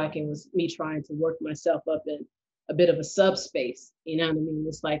boot blacking was me trying to work myself up in a bit of a subspace, you know what I mean?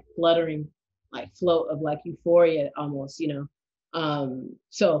 This like fluttering, like float of like euphoria almost,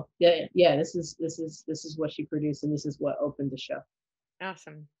 So yeah, this is what she produced, and this is what opened the show.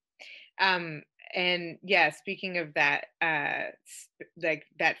 Awesome. And yeah, speaking of that, like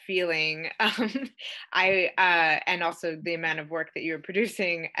that feeling, I and also the amount of work that you were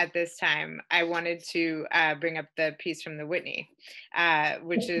producing at this time, I wanted to bring up the piece from the Whitney,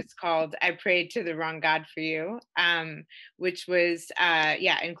 which is called "I Prayed to the Wrong God for You," which was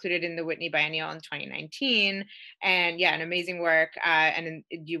included in the Whitney Biennial in 2019, and yeah, an amazing work, and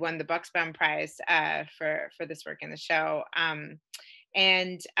you won the Bucksbaum Prize for this work in the show.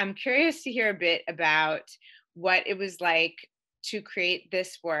 And I'm curious to hear a bit about what it was like to create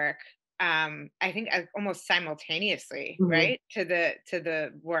this work. I think almost simultaneously, right, to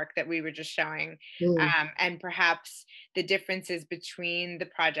the work that we were just showing, and perhaps the differences between the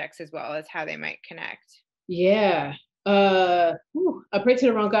projects as well as how they might connect. Yeah, I pray to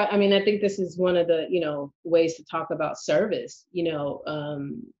the wrong God. I mean, I think this is one of the, ways to talk about service.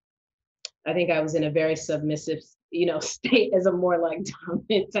 I think I was in a very submissive, state as a more like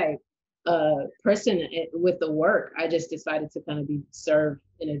dominant type person with the work. I just decided to kind of be served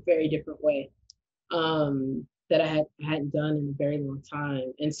in a very different way that hadn't done in a very long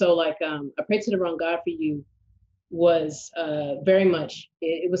time. And so like I pray to the wrong God for you was very much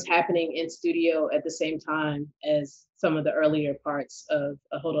it was happening in studio at the same time as some of the earlier parts of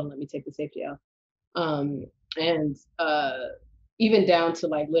hold on, let me take the safety out. And even down to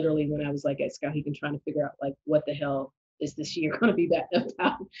like literally when I was like at Skowhegan trying to figure out like what the hell is this year going to be back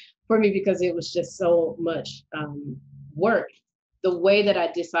about for me, because it was just so much work. The way that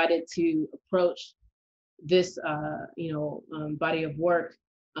I decided to approach this body of work,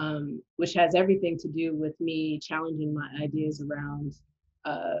 which has everything to do with me challenging my ideas around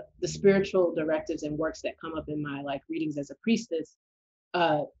the spiritual directives and works that come up in my like readings as a priestess,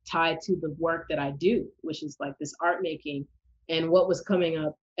 tied to the work that I do, which is like this art making. And what was coming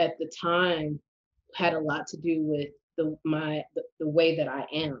up at the time had a lot to do with the way that I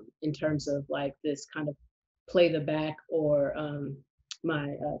am in terms of like this kind of play the back or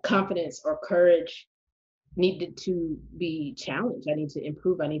my confidence or courage needed to be challenged. I need to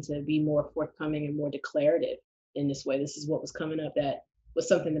improve. I need to be more forthcoming and more declarative in this way. This is what was coming up that was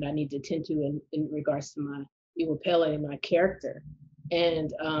something that I need to attend to in regards to my Iwapele and my character.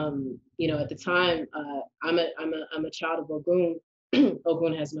 And at the time, I'm a child of Ogun.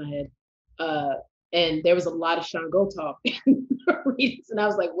 Ogun has my head. And there was a lot of Shango talk in the readings, and I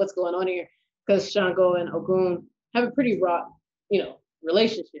was like, "What's going on here?" Because Shango and Ogun have a pretty raw,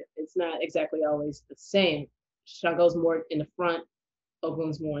 relationship. It's not exactly always the same. Shango's more in the front,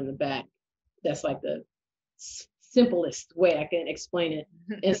 Ogun's more in the back. That's like the simplest way I can explain it.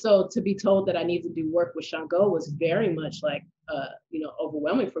 And so to be told that I need to do work with Shango was very much like,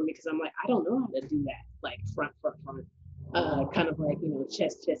 overwhelming for me, because I'm like, I don't know how to do that, like front, kind of like,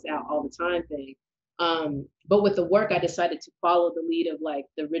 chest out all the time thing. But with the work, I decided to follow the lead of like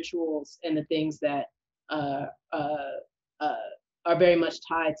the rituals and the things that are very much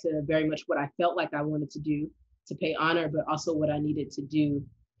tied to very much what I felt like I wanted to do to pay honor, but also what I needed to do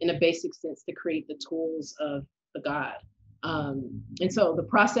in a basic sense to create the tools of the God. And so the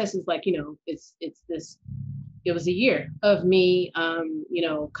process is like, it was a year of me,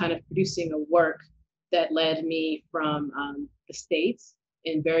 kind of producing a work that led me from the States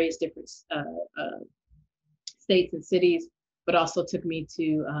in various different states and cities, but also took me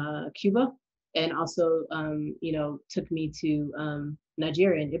to Cuba, and also, took me to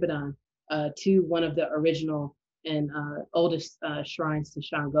Nigeria in Ibadan, to one of the original and oldest shrines to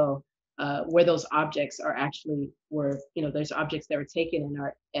Shango, where those objects are actually there's objects that were taken and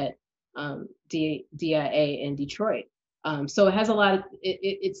are at DIA in Detroit. So it has a lot of,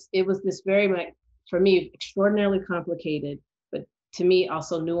 it was this very much, for me, extraordinarily complicated, but to me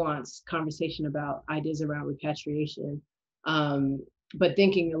also nuanced conversation about ideas around repatriation. But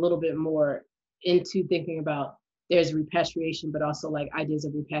thinking a little bit more into thinking about there's repatriation, but also like ideas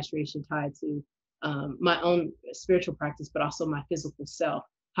of repatriation tied to my own spiritual practice, but also my physical self.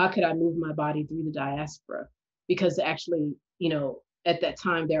 How could I move my body through the diaspora? Because actually, at that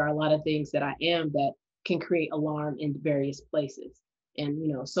time, there are a lot of things that I am that can create alarm in various places.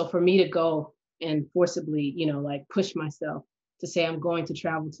 And, so for me to go and forcibly, like push myself to say I'm going to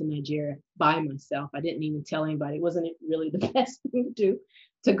travel to Nigeria by myself. I didn't even tell anybody. It wasn't really the best thing to do,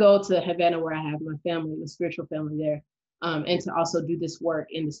 to go to Havana where I have my family, my spiritual family there, and to also do this work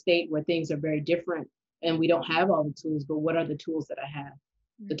in the state where things are very different and we don't have all the tools, but what are the tools that I have?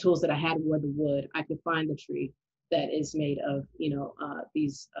 The tools that I had were the wood. I could find the tree that is made of,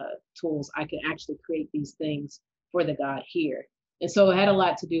 these tools. I could actually create these things for the God here. And so it had a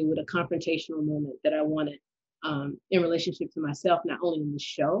lot to do with a confrontational moment that I wanted in relationship to myself, not only in the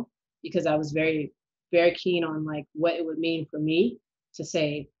show, because I was very, very keen on like what it would mean for me to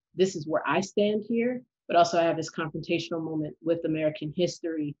say, this is where I stand here, but also I have this confrontational moment with American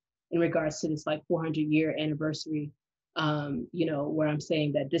history in regards to this like 400-year anniversary, where I'm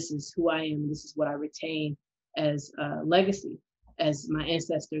saying that this is who I am, this is what I retain as a legacy, as my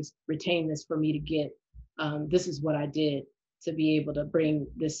ancestors retain this for me to get. This is what I did to be able to bring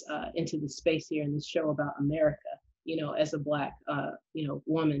this into the space here in this show about America, as a Black,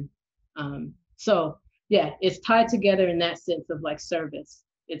 woman. So yeah, it's tied together in that sense of like service.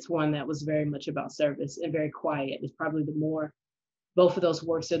 It's one that was very much about service and very quiet. It's probably both of those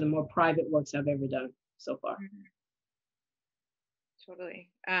works are the more private works I've ever done so far. Totally.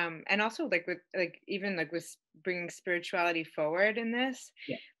 And also like with like even like with bringing spirituality forward in this,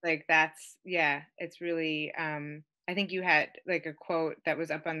 Yeah. like that's, yeah, it's really, I I think you had like a quote that was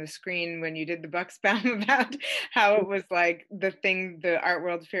up on the screen when you did the Bucksbaum about how it was like the thing the art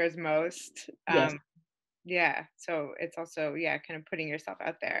world fears most. Yes. Yeah. So it's also, yeah, kind of putting yourself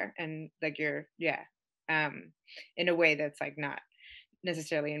out there and like you're, yeah, in a way that's like not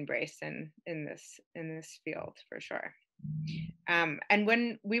necessarily embraced in this field for sure. And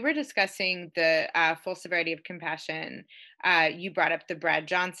when we were discussing the full severity of compassion, you brought up the Brad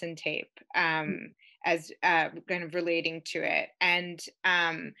Johnson tape as kind of relating to it, and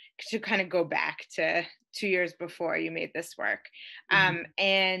to kind of go back to 2 years before you made this work.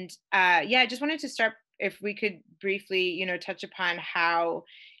 And yeah, I just wanted to start, if we could briefly, touch upon how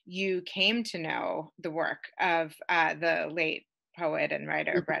you came to know the work of the late poet and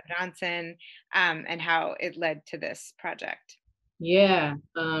writer Brad Johnson, and how it led to this project. Yeah.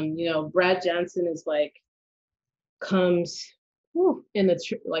 Brad Johnson is like comes in the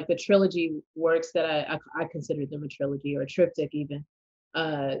like the trilogy works that I consider them a trilogy or a triptych even.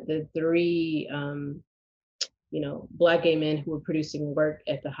 The three Black gay men who were producing work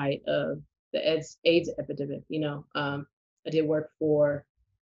at the height of the AIDS epidemic. I did work for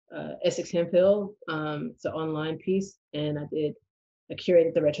Essex Hemphill. It's an online piece, and I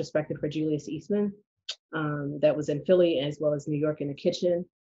curated the retrospective for Julius Eastman. That was in Philly as well as New York in the Kitchen.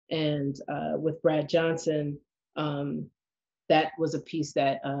 And with Brad Johnson, that was a piece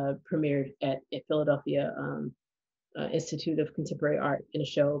that premiered at Philadelphia Institute of Contemporary Art in a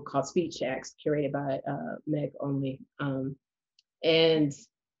show called Speech Acts, curated by Meg Only. And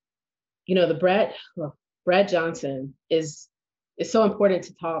Brad Johnson is so important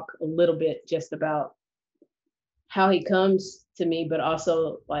to talk a little bit just about how he comes to me, but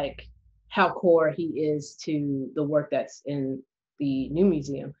also like how core he is to the work that's in the new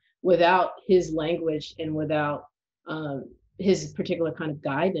museum. Without his language and without his particular kind of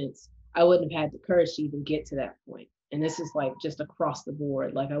guidance, I wouldn't have had the courage to even get to that point. And this is like just across the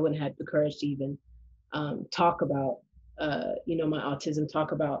board. Like I wouldn't have the courage to even talk about, my autism,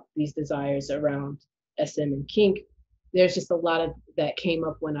 talk about these desires around SM and kink. There's just a lot of that came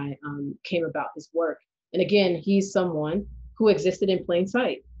up when I came about his work. And again, he's someone who existed in plain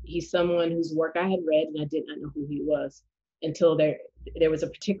sight. He's someone whose work I had read and I did not know who he was until there was a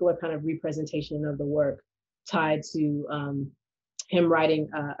particular kind of representation of the work tied to him writing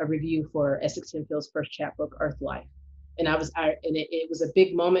a review for Essex Hemphill's first chapbook, Earth Life. And it was a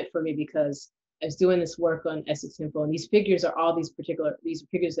big moment for me because I was doing this work on Essex Hemphill, and these figures are all these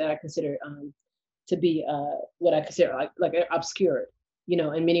figures that I consider to be what I consider like obscure,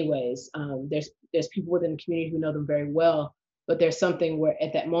 in many ways. There's people within the community who know them very well, but there's something where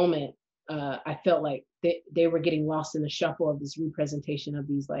at that moment I felt like they were getting lost in the shuffle of this representation of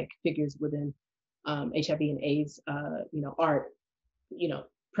these like figures within HIV and AIDS, art,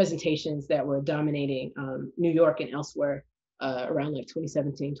 presentations that were dominating New York and elsewhere around like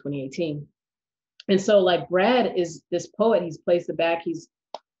 2017, 2018. And so like Brad is this poet, he's plays the back, he's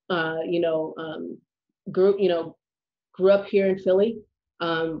grew up here in Philly.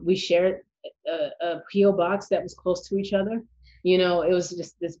 We shared a PO box that was close to each other. It was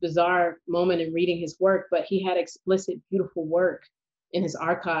just this bizarre moment in reading his work, but he had explicit, beautiful work in his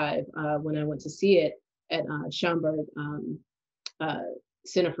archive when I went to see it at Schomburg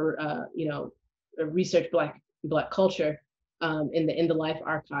Center for Research Black Culture in the Life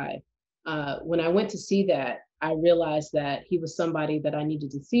Archive. When I went to see that, I realized that he was somebody that I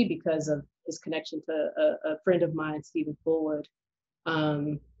needed to see because of his connection to a friend of mine, Stephen Fullwood,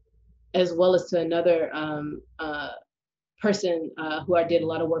 as well as to another person who I did a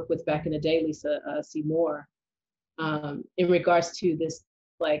lot of work with back in the day, Lisa Seymour, in regards to this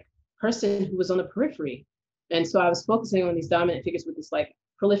like person who was on the periphery. And so I was focusing on these dominant figures with this like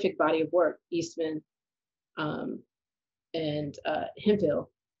prolific body of work, Eastman and Hemphill.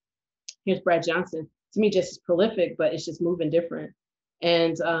 Here's Brad Johnson. To me, just as prolific, but it's just moving different.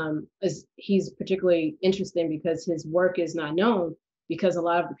 And he's particularly interesting because his work is not known, because a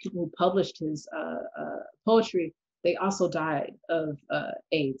lot of the people who published his poetry, they also died of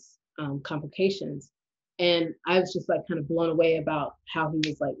AIDS complications. And I was just like kind of blown away about how he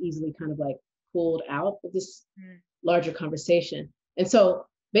was like easily kind of like pulled out of this larger conversation. And so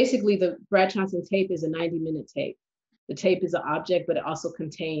basically the Brad Johnson tape is a 90-minute tape. The tape is an object, but it also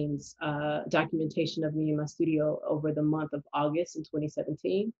contains documentation of me in my studio over the month of August in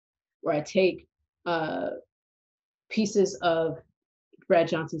 2017, where I take pieces of Brad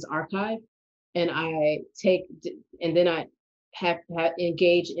Johnson's archive, and then I have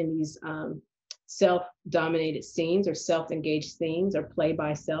engage in these self-dominated scenes or self-engaged scenes or play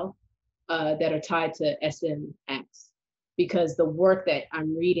by self that are tied to SM acts, because the work that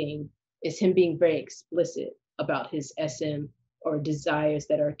I'm reading is him being very explicit about his SM or desires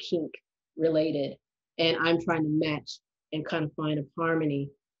that are kink related. And I'm trying to match and kind of find a harmony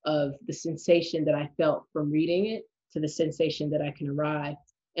of the sensation that I felt from reading it to the sensation that I can arrive.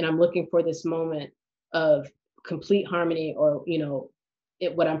 And I'm looking for this moment of complete harmony, or,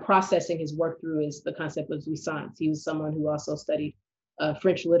 what I'm processing his work through is the concept of jouissance. He was someone who also studied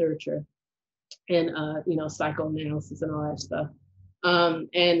French literature and, psychoanalysis and all that stuff.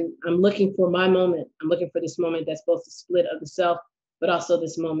 And I'm looking for my moment. I'm looking for this moment that's both the split of the self, but also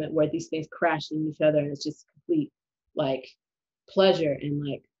this moment where these things crash in each other, and it's just complete like pleasure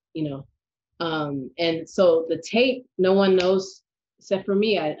and and so the tape, no one knows except for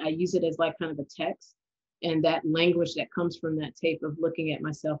me. I use it as like kind of a text, and that language that comes from that tape of looking at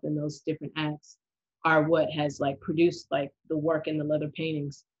myself in those different acts are what has like produced like the work in the leather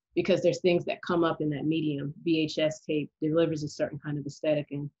paintings, because there's things that come up in that medium. VHS tape delivers a certain kind of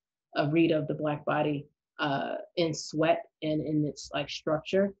aesthetic and a read of the Black body in sweat and in its like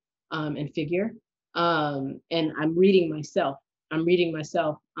structure and figure. And I'm reading myself. I'm reading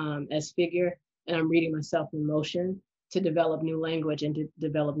myself as figure, and I'm reading myself in motion to develop new language and to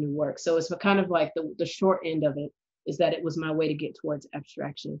develop new work. So it's kind of like the short end of it is that it was my way to get towards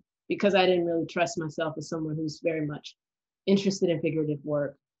abstraction, because I didn't really trust myself as someone who's very much interested in figurative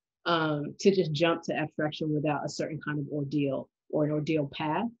work, to just jump to abstraction without a certain kind of ordeal or an ordeal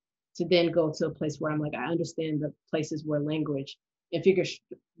path, to then go to a place where I'm like, I understand the places where language and figure,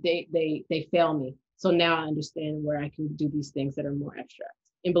 they fail me. So now I understand where I can do these things that are more abstract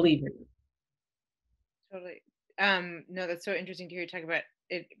and believe in them. Totally. No, that's so interesting to hear you talk about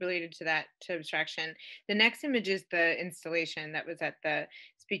it related to that, to abstraction. The next image is the installation that was at the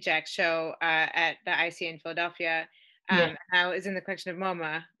Speech Act show at the ICA in Philadelphia. Now is in the collection of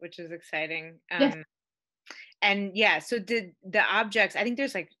MoMA, which is exciting. Yes. And yeah, so did the objects, I think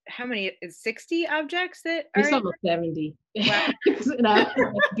there's like, how many, is 60 objects that are? It's almost 70. Wow. And I had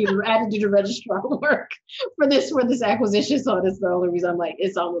to do the registrar work for this acquisition. So that's the only reason I'm like,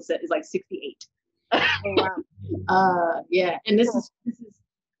 it's like 68. Oh, wow. Yeah, and this is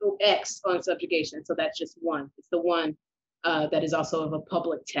X on subjugation. So that's just one. It's the one that is also of a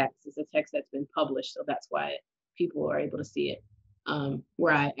public text. It's a text that's been published. So that's why people are able to see it,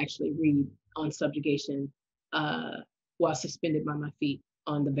 where I actually read on subjugation while suspended by my feet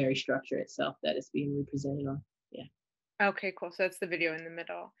on the very structure itself that is being represented on. Yeah. Okay, cool. So that's the video in the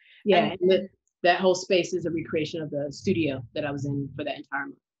middle. Yeah, and that whole space is a recreation of the studio that I was in for that entire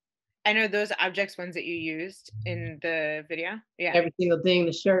month. And are those objects ones that you used in the video? Yeah. Every single thing.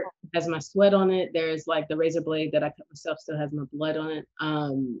 The shirt has my sweat on it. There's like the razor blade that I cut myself still has my blood on it.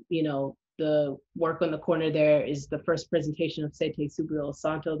 The work on the corner there is the first presentation of Sete Subrio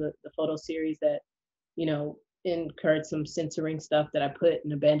Santo, the photo series that, incurred some censoring stuff that I put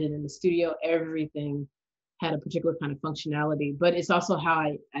and abandoned in the studio. Everything had a particular kind of functionality, but it's also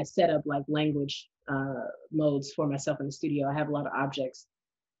how I set up like language modes for myself in the studio. I have a lot of objects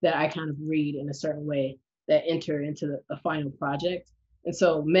that I kind of read in a certain way that enter into the final project. And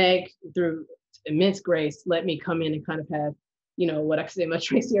so Meg, through immense grace, let me come in and kind of have, what I could say, my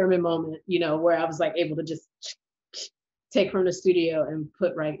Tracy Ehrman moment, where I was like able to just take from the studio and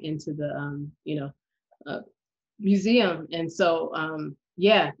put right into the, museum. And so, to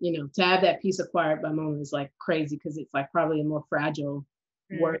have that piece acquired by MoMA is like crazy, because it's like probably a more fragile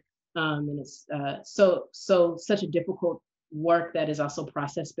work. And it's such a difficult work that is also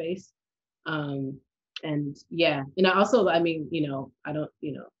process based. And I also, the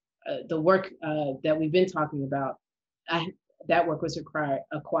work that we've been talking about, that work was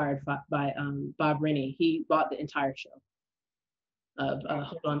acquired by Bob Rennie. He bought the entire show of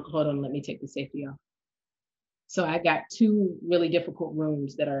hold on, let me take the safety off. So I got 2 really difficult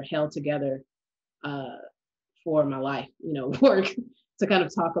rooms that are held together for my life, work, to kind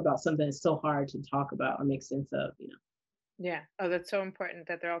of talk about something that's so hard to talk about or make sense of, Yeah. Oh, that's so important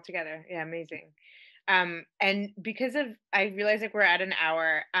that they're all together. Yeah, amazing. And because of, I realize like we're at an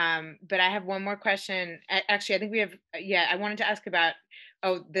hour, but I have one more question. Actually, I think we have, I wanted to ask about,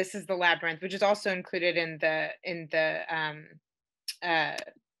 this is the labyrinth, which is also included in the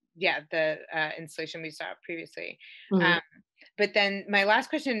installation we saw previously. Mm-hmm. But then my last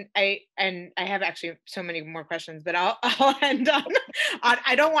question, I have actually so many more questions, but I'll end on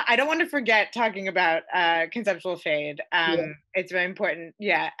I don't want to forget talking about conceptual fade. It's very important,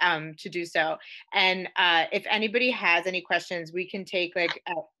 to do so. And if anybody has any questions, we can take like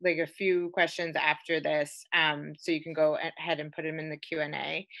a few questions after this, so you can go ahead and put them in the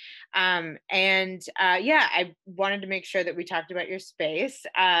Q&A. I wanted to make sure that we talked about your space,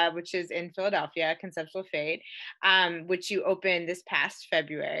 which is in Philadelphia, Conceptual Fade, which you opened opened this past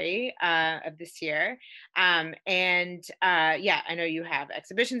February of this year. Yeah, I know you have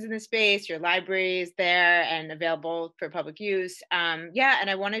exhibitions in the space, your library is there and available for public use. Yeah, and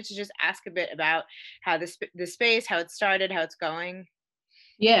I wanted to just ask a bit about how the space, how it started, how it's going.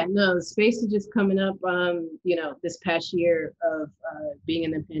 Yeah, no, the space is just coming up, this past year of being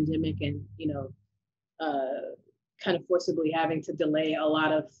in the pandemic and, kind of forcibly having to delay a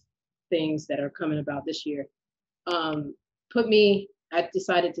lot of things that are coming about this year. I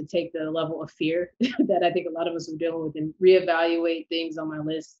decided to take the level of fear that I think a lot of us were dealing with and reevaluate things on my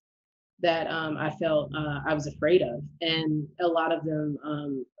list that I felt I was afraid of. And a lot of them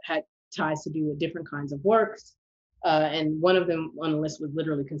had ties to do with different kinds of works. And one of them on the list was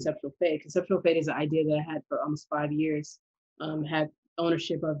literally conceptual fate. Conceptual fate is an idea that I had for almost 5 years, had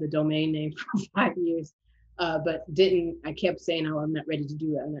ownership of the domain name for 5 years, but I kept saying, oh, I'm not ready to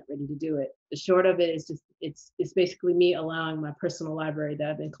do it. I'm not ready to do it. The short of it is just, it's basically me allowing my personal library that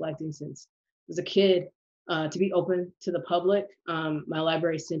I've been collecting since I was a kid to be open to the public. My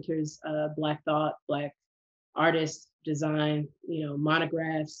library centers Black thought, Black artists, design,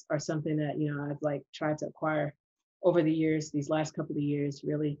 monographs are something that, I've like tried to acquire over the years, these last couple of years,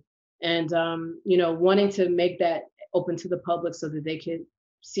 really. And, wanting to make that open to the public so that they could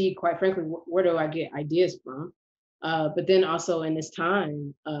see, quite frankly, where do I get ideas from? But then also in this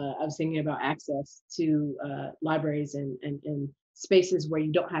time, I was thinking about access to libraries and spaces where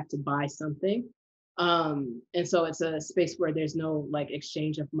you don't have to buy something. And so it's a space where there's no like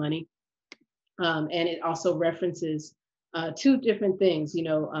exchange of money. And it also references two different things.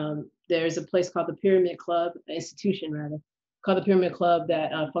 There's a place called the Pyramid Club, institution rather, called the Pyramid Club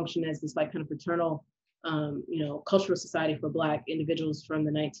that functioned as this like kind of fraternal, cultural society for Black individuals from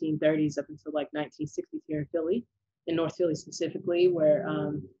the 1930s up until like 1960s here in Philly, in North Philly specifically, where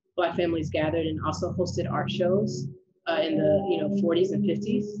Black families gathered and also hosted art shows in the 40s and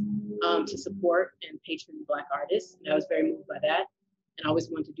 50s to support and patron Black artists. And I was very moved by that. And I always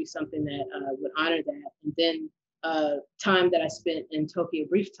wanted to do something that would honor that. And then time that I spent in Tokyo,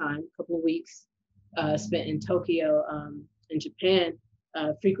 brief time, a couple of weeks spent in Tokyo, in Japan,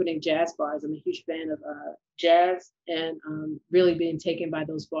 frequenting jazz bars. I'm a huge fan of jazz and really being taken by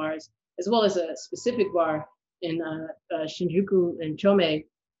those bars, as well as a specific bar in Shinjuku and Chome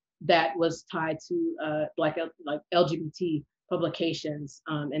that was tied to like LGBT publications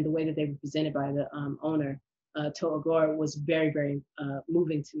and the way that they were presented by the owner, Toa Gore, was very, very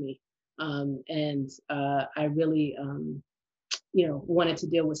moving to me. I really, wanted to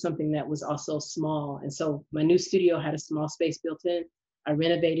deal with something that was also small. And so my new studio had a small space built in. I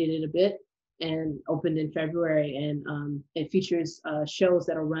renovated it a bit and opened in February. And it features shows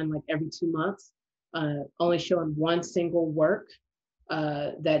that are run like every 2 months, only showing one single work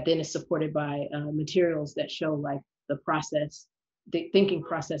that then is supported by materials that show like the process, the thinking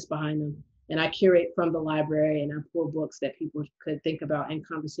process behind them. And I curate from the library and I pull books that people could think about in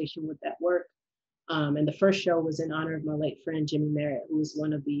conversation with that work. And the first show was in honor of my late friend, Jimmy Merritt, who was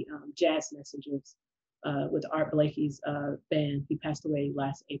one of the jazz messengers with Art Blakey's band. He passed away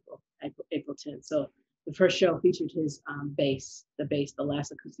last April 10th. So the first show featured his bass, the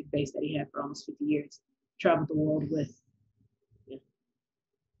last acoustic bass that he had for almost 50 years, traveled the world with. Yeah.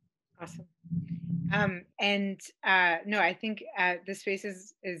 Awesome. No, I think the space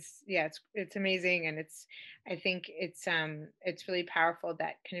is yeah, it's amazing, and I think it's really powerful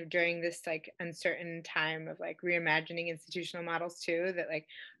that kind of during this like uncertain time of like reimagining institutional models too, that like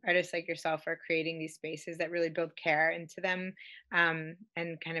artists like yourself are creating these spaces that really build care into them, and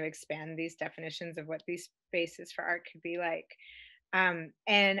kind of expand these definitions of what these spaces for art could be like.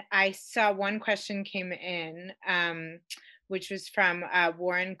 And I saw one question came in, which was from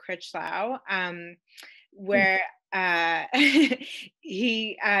Warren Critchlow, where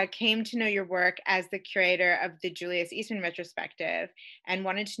he came to know your work as the curator of the Julius Eastman retrospective and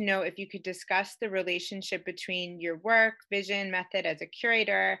wanted to know if you could discuss the relationship between your work, vision, method as a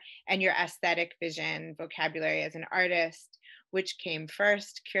curator and your aesthetic vision, vocabulary as an artist. Which came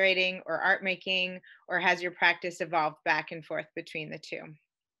first, curating or art making, or has your practice evolved back and forth between the two?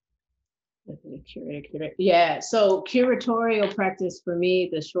 Curator. Yeah, so curatorial practice for me,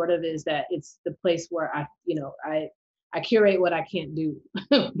 the short of it is that it's the place where I curate what I can't do,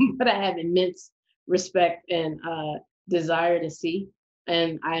 but I have immense respect and desire to see.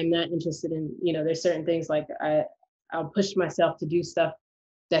 And I'm not interested in, there's certain things like I'll push myself to do stuff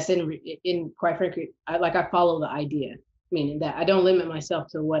that's in quite frankly, I follow the idea, meaning that I don't limit myself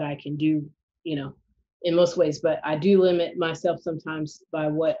to what I can do, in most ways, but I do limit myself sometimes by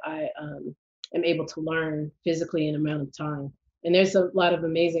what I am able to learn physically in amount of time. And there's a lot of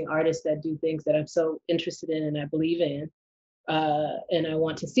amazing artists that do things that I'm so interested in and I believe in. and I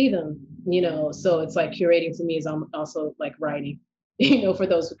want to see them, so it's like curating to me is also like writing, for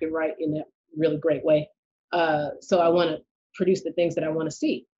those who can write in a really great way. So I want to produce the things that I want to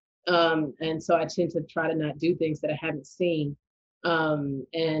see. And so I tend to try to not do things that I haven't seen.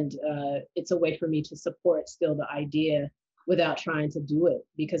 And it's a way for me to support still the idea without trying to do it,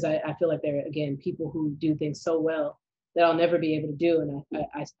 because I feel like there are, again, people who do things so well that I'll never be able to do. And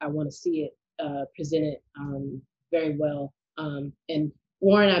I want to see it presented very well. And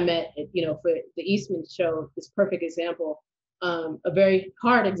Warren, I met, for the Eastman show, this perfect example, a very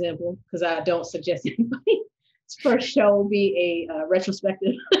hard example, because I don't suggest anybody's first show be a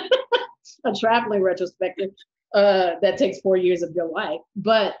retrospective, a traveling retrospective that takes 4 years of your life.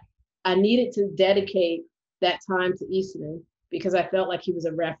 But I needed to dedicate that time to Eastman because I felt like he was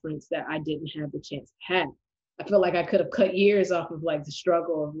a reference that I didn't have the chance to have. I felt like I could have cut years off of like the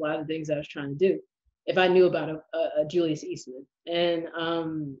struggle of a lot of things I was trying to do if I knew about a Julius Eastman. And,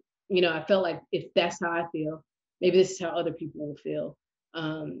 I felt like if that's how I feel, maybe this is how other people will feel.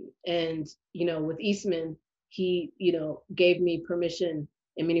 And, with Eastman, he, gave me permission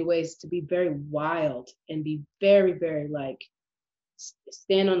in many ways to be very wild and be very, very like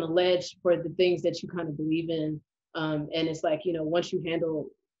stand on the ledge for the things that you kind of believe in. And it's like, once you handle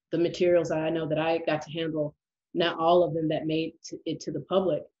the materials I know that I got to handle, not all of them that made it to the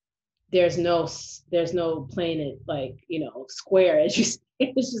public, there's no playing it like, square, as you say.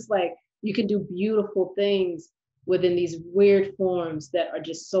 It's just like you can do beautiful things within these weird forms that are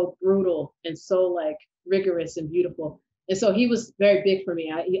just so brutal and so like rigorous and beautiful. And so he was very big for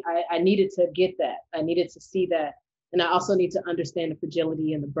me. I needed to get that. I needed to see that. And I also need to understand the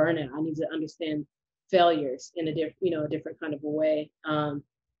fragility and the burnout. I need to understand failures in a different kind of a way.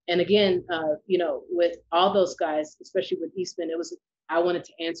 And again, with all those guys, especially with Eastman, I wanted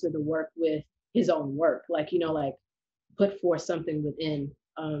to answer the work with his own work, like put forth something within,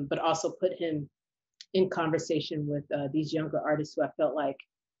 but also put him in conversation with these younger artists who I felt like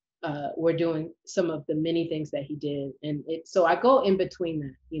were doing some of the many things that he did. And so I go in between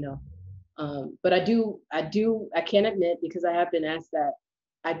that, but I can't admit, because I have been asked that,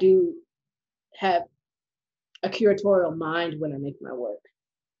 I do have a curatorial mind when I make my work,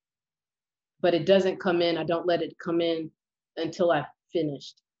 but it doesn't come in. I don't let it come in until I've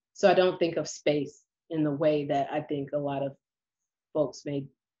finished. So I don't think of space in the way that I think a lot of folks may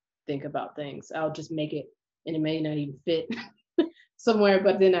think about things. I'll just make it, and it may not even fit somewhere,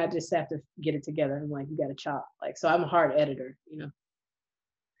 but then I just have to get it together. I'm like, you got to chop. Like, so I'm a hard editor,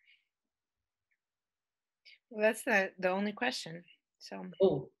 Well, that's the only question. So,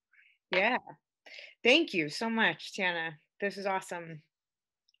 oh, yeah. Thank you so much, Tiona. This is awesome.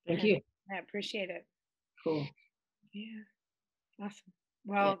 Thank you. I appreciate it. Cool. Yeah. Awesome.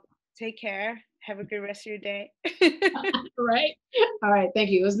 Well, take care. Have a good rest of your day. Right. All right.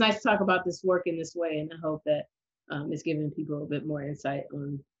 Thank you. It was nice to talk about this work in this way. And I hope that it's giving people a bit more insight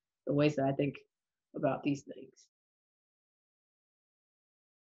on the ways that I think about these things.